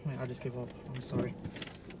give up. I'm sorry.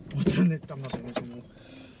 I'm not doing this anymore.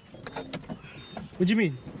 What do you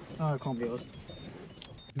mean? Oh, it can't be us.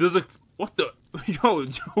 There's like... What the... Yo,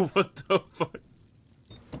 what the fuck?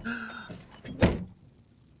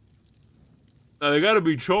 Now, they gotta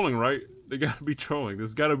be trolling, right? They gotta be trolling.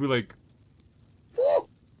 There's gotta be like...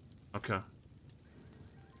 Okay.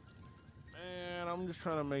 Man, I'm just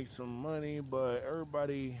trying to make some money, but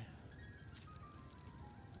everybody...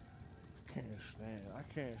 I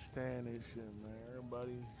can't stand this shit,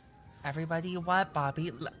 man. Everybody what, Bobby?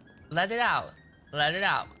 Let it out.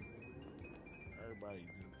 Everybody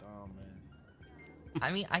just dumb, man.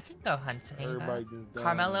 I mean, I can go hunting. Everybody just dumb.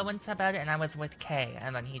 Carmelo went to bed and I was with Kay,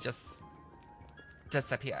 and then he just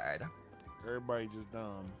disappeared. Everybody just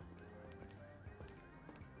dumb.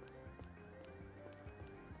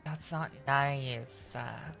 That's not nice.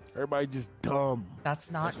 Everybody just dumb. That's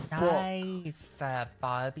not That's nice,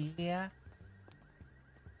 Bobby.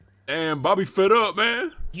 Damn, Bobby fed up,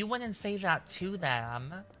 man. You wouldn't say that to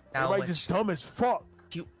them. Everybody just dumb as fuck.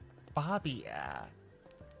 Bobby.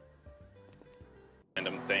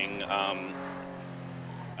 Random thing.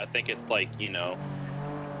 I think it's like, you know,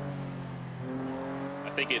 I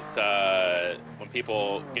think it's when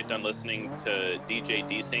people get done listening to DJ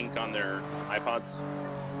Desync on their iPods.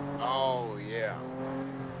 Oh, yeah.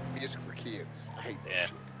 Music for kids. I hate that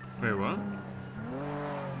shit. Wait, what?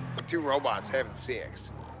 Two robots having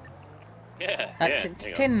sex. Yeah.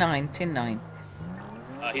 10-9.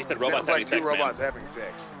 He said robots Sounds like having two sex, robots man. having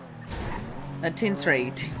sex.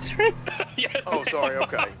 10-3. Yes. Oh, sorry.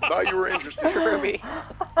 Okay. Thought you were interested in me.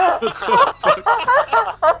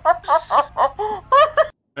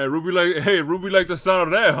 Hey, Ruby like the sound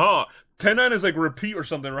of that, huh? 10-9 is like repeat or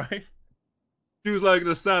something, right? She was like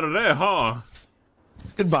the sound of that, huh?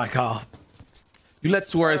 Goodbye, Kyle. You let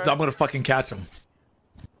Suarez, I'm gonna fucking catch him.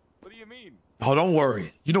 What do you mean? Oh, don't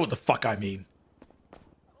worry. You know what the fuck I mean.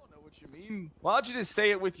 Why don't you just say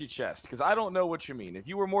it with your chest? Because I don't know what you mean. If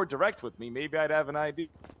you were more direct with me, maybe I'd have an idea.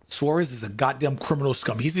 Suarez is a goddamn criminal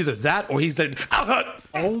scum. He's either that or he's like,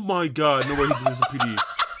 oh my god, no way he did this in PD.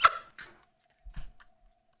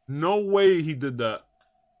 No way he did that.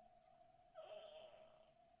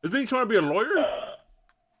 Isn't he trying to be a lawyer?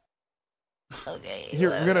 Okay.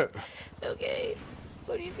 Here, I'm gonna. Okay.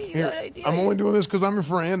 What do you mean you Here, got an idea? I'm only doing this because I'm your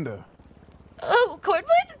friend. Oh,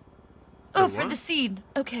 cordwood? Oh, Wait, for what? the scene.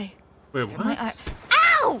 Okay. Wait, For my eye-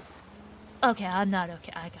 Ow! Okay, I'm not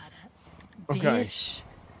okay. I got it. Okay. Bitch.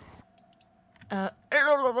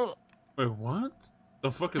 Wait, what?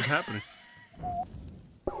 The fuck is happening?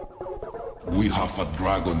 We have a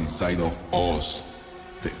dragon inside of us.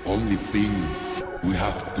 The only thing we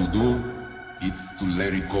have to do is to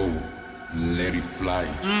let it go. Let it fly.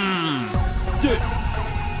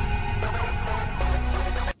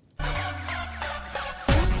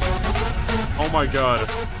 my god.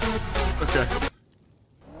 Okay.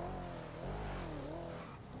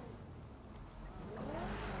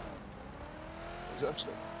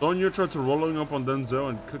 Sonya tried to rolling up on Denzel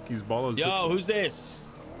and Cookie's ball. Yo, who's this?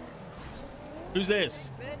 Who's this?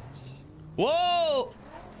 Whoa!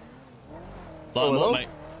 Oh, hello? Mate.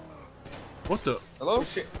 What the? Hello?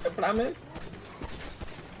 Shit, man.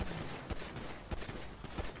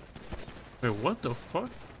 Wait, what the fuck?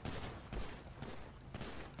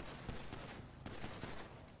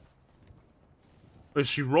 Wait,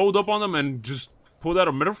 she rolled up on them and just pulled out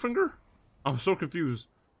a middle finger? I'm so confused.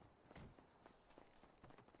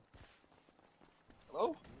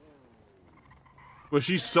 Hello? Was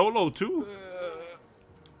she solo too?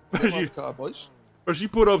 Boys. Or she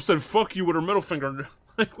put up said fuck you with her middle finger.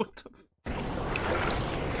 Like what the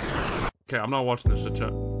Okay, I'm not watching this shit,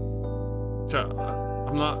 chat. Chat,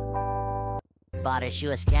 I'm not. Modest,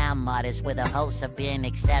 you a scam modest with a hopes of being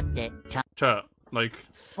accepted. Chat, like.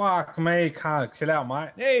 Fuck me, can't chill out,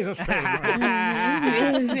 mate. Yeah, he's Australian.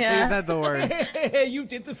 Yeah. Is that the word? You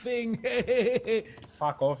did the thing.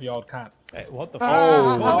 Fuck off, you old cunt. Hey, what the fuck?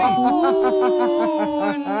 fuck?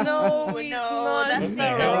 Oh, no, that's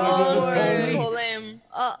the wrong word. Pull him.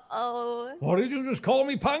 Uh-oh. What did you just call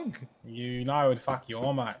me, punk? You know I would fuck you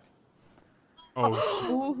all, mate.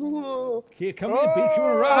 Oh. Here, come here, bitch. You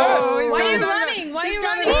wanna run? Why are you running? Why are you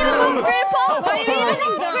running? Grandpa, why are you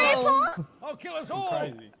running, though? I'll kill us all.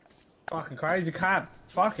 Crazy. Fucking crazy cunt.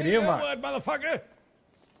 Fucking Say ill, that mate. word, motherfucker.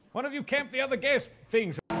 One of you camp the other gas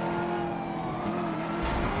things.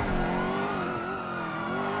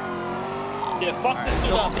 Yeah, fuck this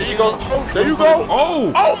shit up. There you go. There you go.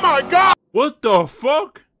 Oh! Oh my god! What the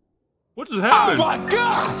fuck? What just happened? Oh my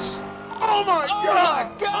gosh! Oh my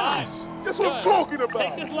god! my gosh! That's what I'm talking about.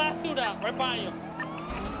 Take this last dude out, right by you.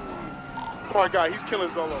 Oh my god, he's killing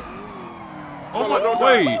Zolo. Oh my,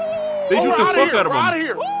 wait. They juked the fuck out of him.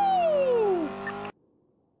 Here.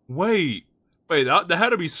 Wait. Wait, that had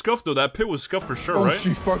to be scuffed though. That pit was scuffed for sure, right? she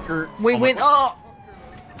fucker. We went up.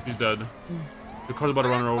 She's dead. The car's about to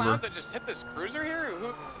run her over. To just hit this cruiser here?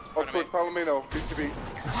 Oh, quick, Palomino, BTB.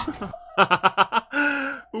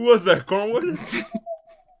 Who was that, Cornwood?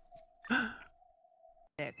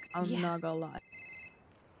 I'm not gonna lie.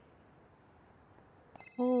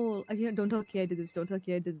 Oh, don't tell Kia I did this. Don't tell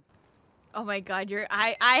Kia I did this. Oh my god,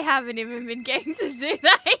 I haven't even been getting to do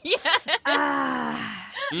that yet.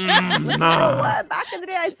 Listen, you know what? Back in the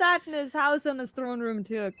day, I sat in his house on his throne room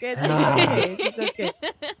too. Okay, it's okay.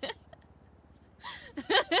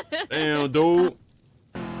 Damn, dude.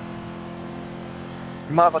 You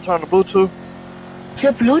mind if I turn the Bluetooth?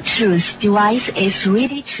 The Bluetooth device is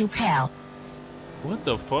ready to pair. What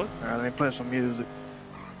the fuck? Alright, let me play some music.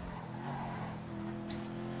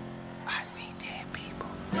 I see dead people.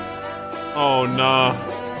 Oh, nah.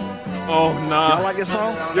 Oh, nah. Y'all like this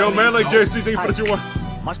song? Yo, man, like JC, thank you for the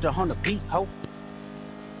 2-1. Must have on the beat, ho.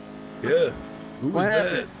 Yeah. Who was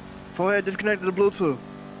that? Forehead disconnected the Bluetooth.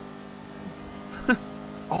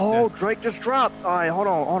 Oh, Drake just dropped. All right, hold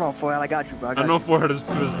on, Forehead. I got you, bro. I know Forehead is.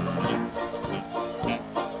 Staring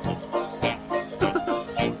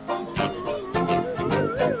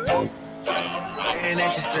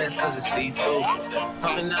at your dress cause it's see-through.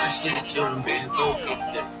 Pumping out shit that you done been through.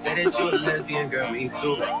 Say that you a lesbian, girl, me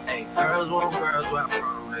too. Hey, girls want girls, where I'm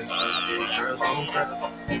from. Hey, girls want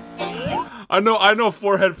girls. I know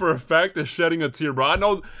Forehead for a fact is shedding a tear, bro. I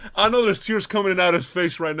know there's tears coming out of his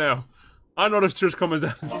face right now. I know there's tears coming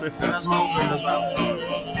down his face. Oh my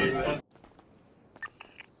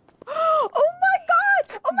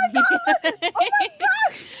god! Oh my god! Oh my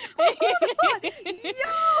god! Oh my god!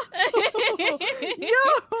 Yo!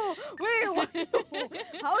 Wait, what?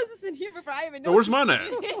 How is this in here before I even know? Where's mine at?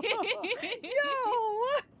 Yo!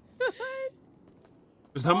 What?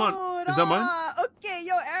 Is that mine? Is that mine? Okay,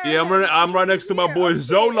 yo, Aaron. Yeah, I'm right next to my boy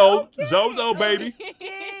Zolo. Okay, Zolo, baby.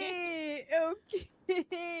 Okay.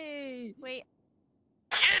 Wait.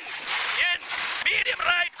 Medium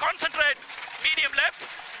right, concentrate. Medium left.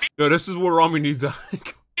 Yo, this is what Rami needs.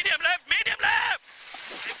 Medium left, medium left.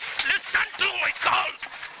 Listen to my calls.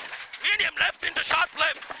 Medium left into sharp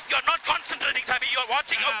left. You're not concentrating, Sammy. You're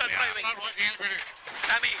watching out and driving.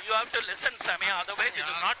 Sammy, you have to listen, Sammy. Otherwise, it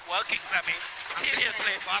is not working, Sammy.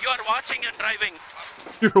 Seriously, you are watching and driving.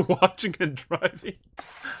 You're watching and driving.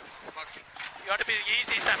 You have to be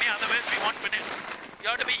easy, Sammy. Otherwise, we won't win it. You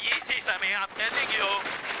have to be easy, Sammy. I'm telling you,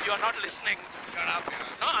 you are not listening. Shut up.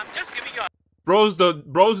 No, I'm just giving you. Bro's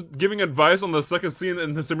giving advice on the second scene,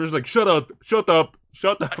 and the Samir's like, shut up, shut up,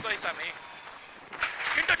 shut up. Advice, Sammy.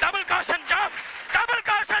 Into double caution jump. Double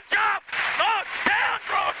caution jump. No, stay on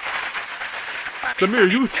road. Samir,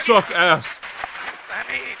 you suck ass.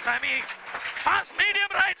 Sammy.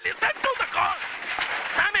 right. Listen to the call.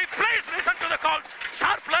 Sammy, please listen to the call.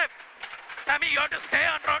 Sharp left. Sammy, you have to stay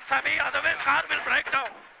on road, Sammy. Otherwise, car will break down.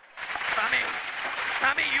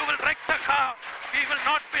 Sammy, you will wreck the car. We will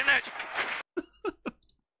not finish.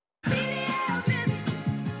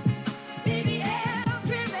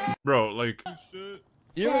 Bro, like.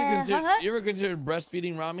 You ever considered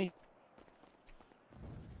breastfeeding Rami?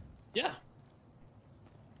 Yeah.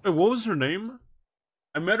 Wait, what was her name?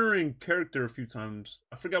 I met her in character a few times.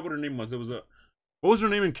 I forgot what her name was. It was a. What was her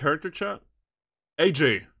name in character chat?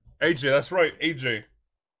 AJ. AJ, that's right, AJ.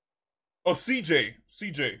 Oh, CJ.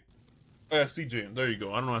 CJ. Oh, yeah, CJ. There you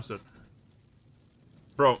go. I don't know what I said.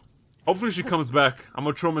 Bro, hopefully she comes back. I'm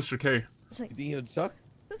gonna troll Mr. K. You think he would suck?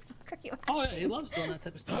 Oh, yeah, he loves doing that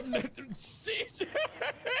type of stuff. I'm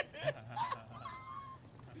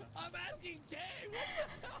asking K.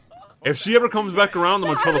 If she ever comes back around, I'm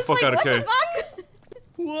gonna troll the fuck out of K.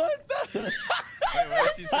 What the?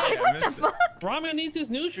 What the fuck? Ramen needs his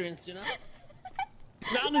nutrients, you know?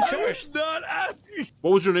 Malnourished. I'm not asking.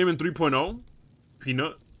 What was your name in 3.0?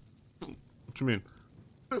 Peanut? What you mean?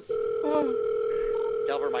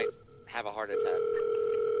 Delver might have a heart attack.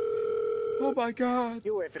 Oh my god.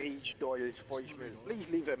 You have reached Doyle's voicemail. Please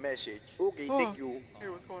leave a message. Okay, thank you. Hey,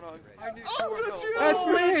 what's going on? I need that's you. That's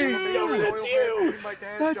me. Doyle, That's you. My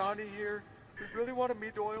dad, That's Johnny here. We really want to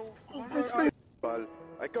meet Doyle. That's me. Well,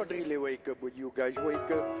 I can't really wake up when you guys wake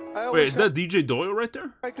up. Wait, is that DJ Doyle right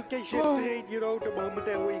there? I to catch your train, you know, the moment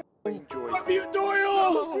I wake up. Enjoy. Love you,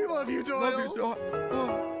 Doyle. We love you, Doyle. Love you, Doyle.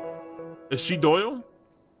 Is she Doyle?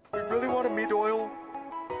 We really want to meet Doyle.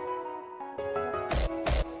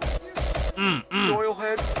 Doyle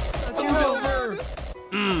head. That's you, Delver.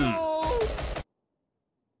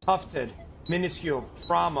 Tufted, minuscule,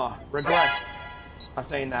 trauma, regress. I'm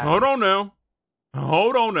saying that. Hold on now.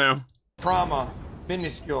 Hold on now. Trauma,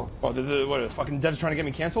 minuscule. Oh, what? The fucking dev's trying to get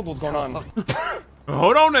me canceled? What's going on?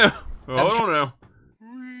 Hold on now. Hold on now.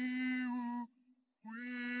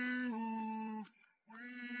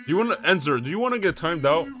 Do you want to answer? Do you want to get timed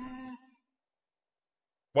out?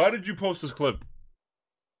 Why did you post this clip?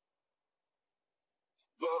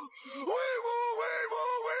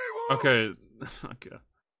 Okay. Okay.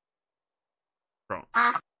 Bro.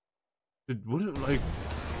 Dude, what it like?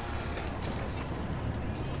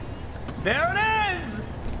 There it is!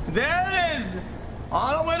 There it is!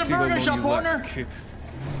 On the way to Burger Shop, partner!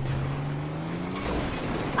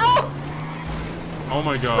 Oh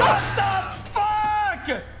my god. What the fuck?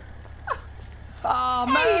 Oh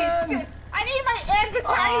man! I need my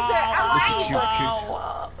appetizer.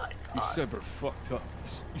 Oh, You super fucked up.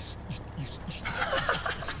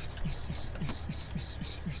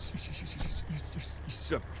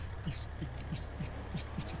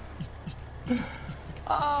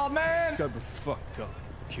 Oh man! Super fucked up,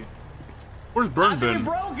 kid. Where's Burn I think we been?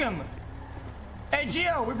 broke him. Hey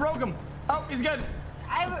Gio, we broke him. Oh, he's good.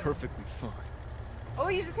 Perfectly fine. Oh,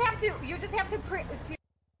 you just have to. You just have to.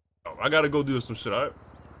 Oh, I gotta go do some shit, alright?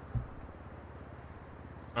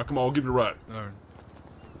 Alright, come on, I'll give you a ride. Alright.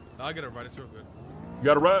 I'll get a ride, it's real good. You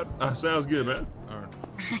got a ride? Sounds good, man.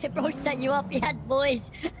 Alright. Bro set you up yet,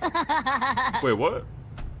 boys? Wait, what?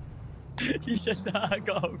 He said, nah, I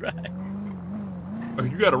got a ride. Oh,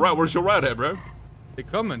 you got a ride? Where's your ride at, bro? They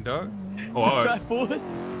coming, dog. Oh, alright. Drive forward.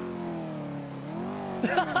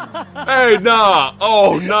 Hey, nah.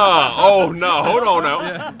 Oh, nah. Oh, nah. Hold on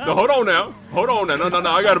now. No, hold on now. Hold on now. No.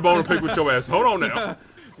 I got a bone to pick with your ass. Hold on now.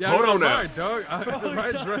 Hold on now. Ride, dog. The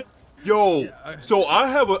ride's right. Yo, so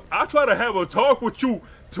I try to have a talk with you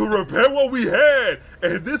to repair what we had,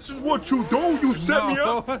 and this is what you do. You set me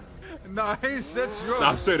up. No, I ain't set you up.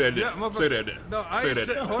 Nah, say that then. Yeah, say that then. No, I ain't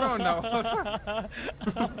set. Hold on now.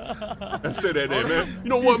 Say that then, man. You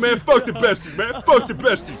know what, man? Fuck the besties, man. Fuck the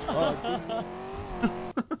besties.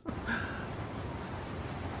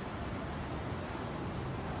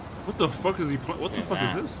 What the fuck is he playing? What the fuck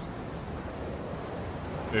is this?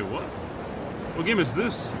 Hey, what? What game is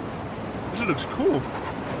this? This shit looks cool.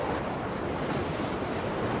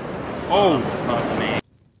 Oh, fuck me.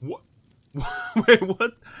 What? Wait,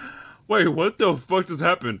 what? Wait, what the fuck just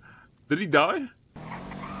happened? Did he die?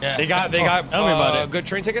 Yeah. They got tell me about it. a good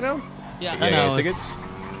train ticket now? Yeah, I know. Tickets?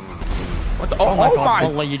 What the? Oh my god,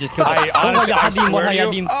 Wallah, you just killed him. I honestly, I swear to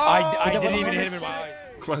you, I I didn't even hit him in my eyes.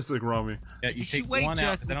 Classic Rami. Yeah, you take one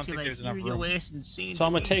out because I don't think there's enough room. So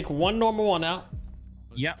I'm gonna take one normal one out.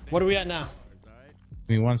 Yeah. What are we at now?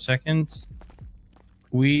 Give me 1 second.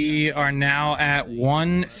 We are now at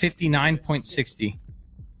 159.60.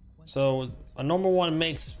 So a normal one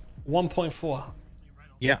makes 1.4.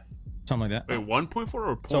 Yeah, something like that. Wait, 1.4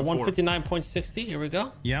 or 0.4? So 159.60. Here we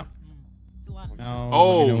go. Yeah. No,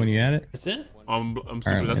 Oh. let me know when you add it. That's it? I'm stupid.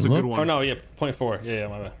 All right, That's a look. good one. Oh no, yeah, 0.4. Yeah,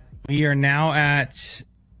 my bad. We are now at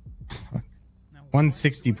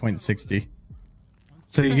 160.60.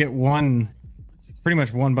 So you get pretty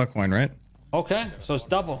much one buck coin, right? Okay, so it's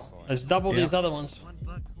double. It's double these other ones.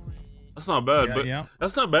 That's not bad, Yeah, but yeah.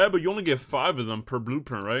 that's not bad. But you only get 5 of them per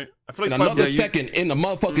blueprint, right? I feel In like another 5 second, in the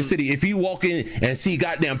motherfucking city, if you walk in and see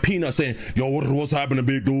goddamn Peanut saying, "Yo, what's happening,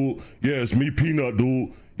 big dude? Yeah, it's me, Peanut,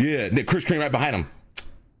 dude. Yeah." Then Chris came right behind him.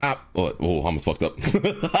 Oh, I almost fucked up.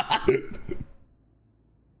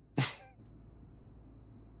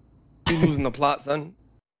 You losing the plot, son.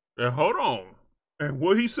 Yeah, hold on. And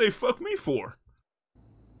what he say? Fuck me for?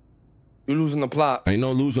 You losing the plot. Ain't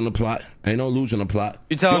no losing the plot. Ain't no losing the plot.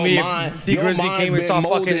 You telling me if T Grizzly came and saw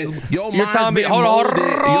fucking? You're telling me? Hold on.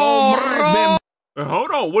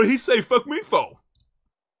 Hold on. What did he say? Fuck me for?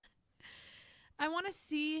 I want to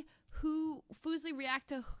see who Foosley react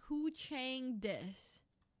to who Chang this.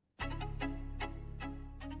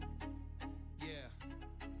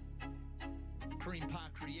 Cream Pie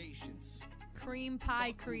Creations. Cream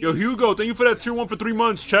Pie Creations. Yo, Hugo, thank you for that tier 1 for 3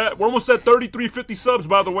 months, chat. We're almost at 3350 subs,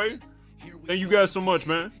 by the way. Thank you guys so much,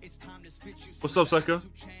 man. What's up, Seka?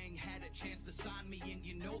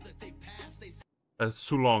 That's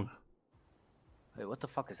too long. Wait, what the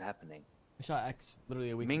fuck is happening? I shot X literally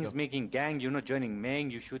a week Ming's ago. making gang, you're not joining Ming,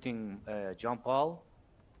 you're shooting John Paul.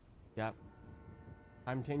 Yeah.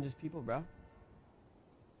 Time changes people, bro.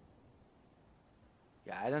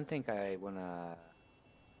 Yeah, I don't think I wanna...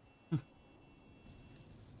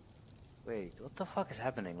 Wait, what the fuck is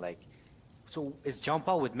happening? Like, so is John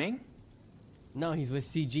Paul with Ming? No, he's with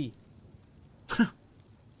CG. Yeah,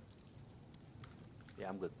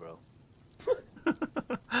 I'm good, bro.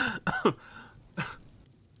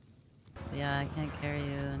 Yeah, I can't carry you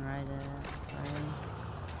and ride it.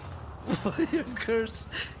 Sorry. Your curse.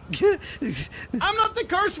 I'm not the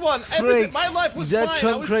cursed one. Frank, My life was that fine.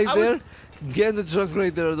 trunk right there. Get in the trunk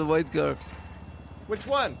right there, the white car. Which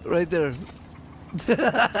one? Right there.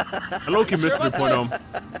 I low-key missed 3.0.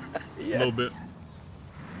 A little bit.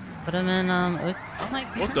 Put him in, oh my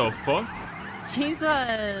god. What the fuck?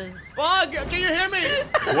 Jesus. Fuck, can you hear me?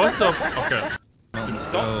 What the okay.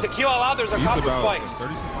 Don't tequila loud, there's a cop with spikes.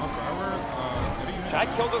 36 miles per hour. Should I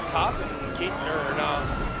kill this cop in case or no?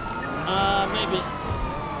 Maybe.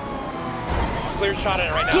 Clear shot at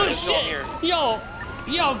it right now. Good It's still shit. here. Yo,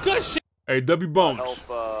 good shit. Hey, W Bones.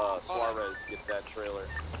 Help Suarez get that trailer.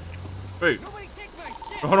 Wait.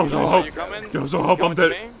 Hold on, so Are help. you coming? Yo, so help, I'm Coming to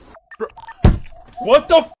dead. me? Bro. What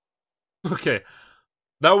the f? Okay.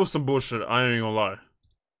 That was some bullshit, I ain't gonna lie.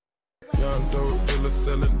 Young dope dealer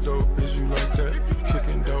selling dope. Is you like that?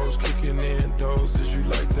 Kicking doors, kicking in doors. Is you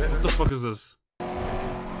like that? What the fuck is this?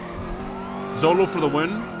 Zolo for the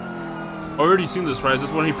win? I already seen this, right? Is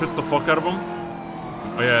this when he pits the fuck out of him?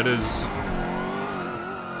 Oh yeah, it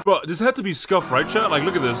is. Bro, this had to be scuff, right, chat? Like,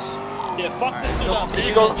 look at this. Yeah, fuck this shit up. There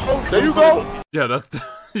you go. There you go. Yeah, that's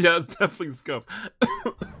yeah, it's definitely scuff.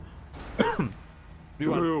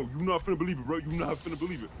 Yo, you not finna believe it, bro. You not finna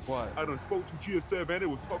believe it. Why? I done spoke to GSF, man. They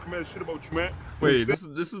was talking mad shit about you, man. Wait, this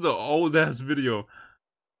is the old ass video.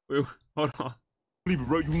 Wait, hold on. Believe it,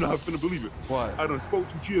 bro. You not finna believe it. Why? I done spoke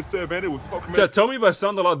to GSF, man. They was talking Yeah, tell me if I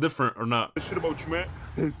sound a lot different or not. shit about you, man.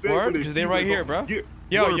 Word? Because they right here, bro. Yo,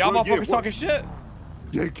 y'all motherfuckers talking shit?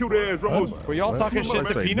 Yeah, kill their ass, Ramos. Were y'all talking shit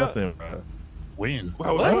to Peanut? When? What?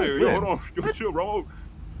 Hold on. Yo, chill, Ramos.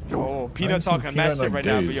 Yo, Peanut talking mad shit right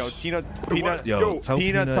now, but yo,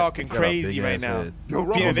 Peanut talking crazy right now.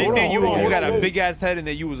 Peanut, they say you got a big ass head and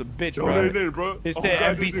that you was a bitch, bro. They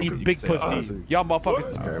said NBC big pussy. Y'all motherfuckers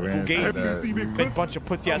is fugazi. Big bunch of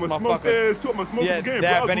pussy ass motherfuckers. Yeah,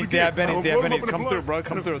 they have Benny's. Come through, bro.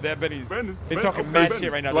 Come through. They have Benny's. They talking mad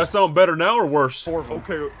shit right now. Do I sound better now or worse?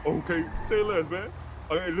 Okay. Say less, man.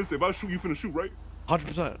 Hey, listen, if I shoot, you finna shoot, right?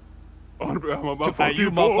 100%. You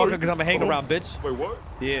motherfucker, because I'm a hang around, bitch. Wait, what?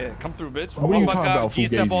 Yeah, come through, bitch. What are you talking about,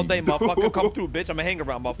 GSF all Fugazi? day, motherfucker. Come through, bitch. I'm a hang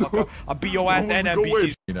around, motherfucker. I'll be your ass and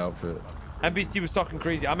NBC. Outfit. NBC was talking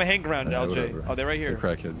crazy. I'm a hang around, LJ. Whatever. Oh, they're right here.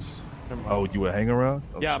 They're crackheads. Oh, you a hang around?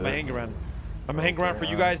 Oh, Yeah, I'm a shit. hang around. I'm a hang around for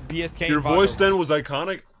you guys, BSK. Your and Vago. voice then was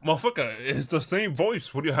iconic. Motherfucker, it's the same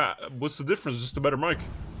voice. What do you have? What's the difference? Just a better mic.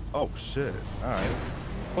 Oh, shit. Alright.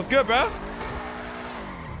 What's good, bro?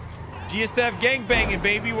 GSF gang banging,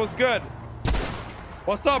 baby. What's good?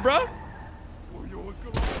 What's up, bro?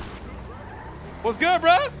 What's good,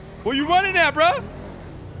 bro? Where you running at, bro?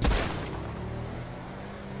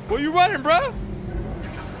 Where you running, bro?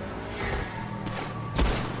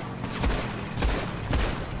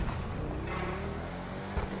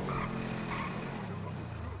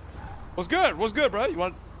 What's good? What's good, bro? You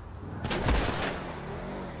want?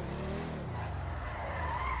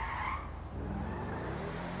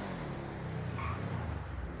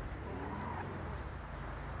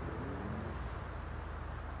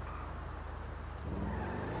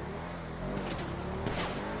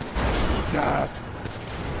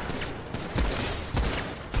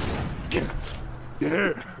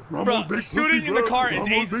 Bro, big shooting pussy, in the bro. car is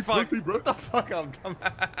Ramos ace big as fuck. pussy, bro. What the fuck up, dumb.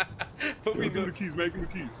 Put me Give me the keys, man. Give me the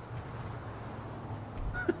keys.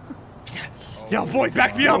 Yo, boys,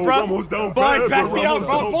 back me up, bro. Ramos down Boys, bad, back bro. me up, Ramos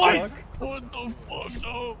bro. down Boys. What the fuck,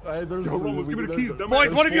 no? Hey, there's Yo, Ramos, give me the keys, dumbass.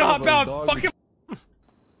 Boys, one of you hop out. dog. Fucking.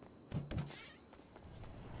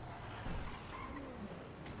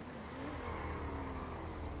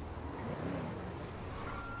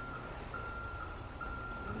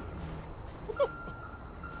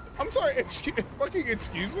 I'm sorry,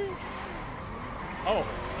 excuse me? Oh.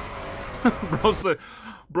 Bro said,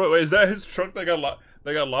 bro, is that his truck that got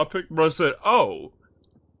lockpicked? Bro said, oh.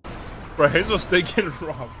 Bro, Hazel State getting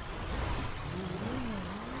robbed.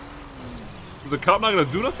 Is the cop not gonna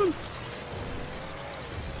do nothing?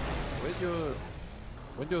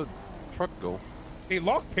 Where'd your truck go? He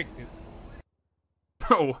lockpicked it.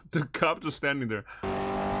 Bro, the cop just standing there.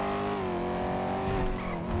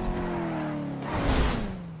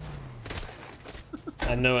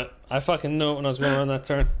 I knew it. I fucking knew it when I was going around that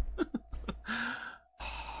turn.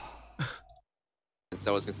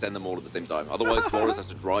 So I was going to send them all at the same time. Otherwise, Flores has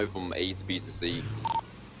to drive from A to B to C.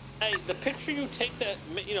 Hey, the picture you take that,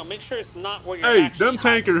 you know, make sure it's not where you're Hey, actually them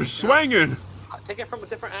tankers swinging. Take it from a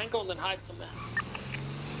different angle and then hide some.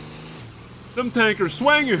 Them tankers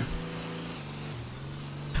swinging.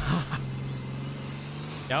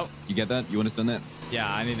 Yep. You get that? You understand that?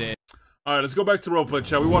 Yeah, I need it. Alright, let's go back to roleplay,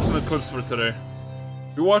 chat. We watched enough clips for today.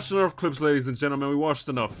 We watched enough clips, ladies and gentlemen. We watched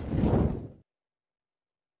enough.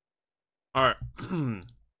 Alright.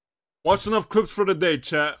 Watched enough clips for the day,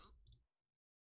 chat.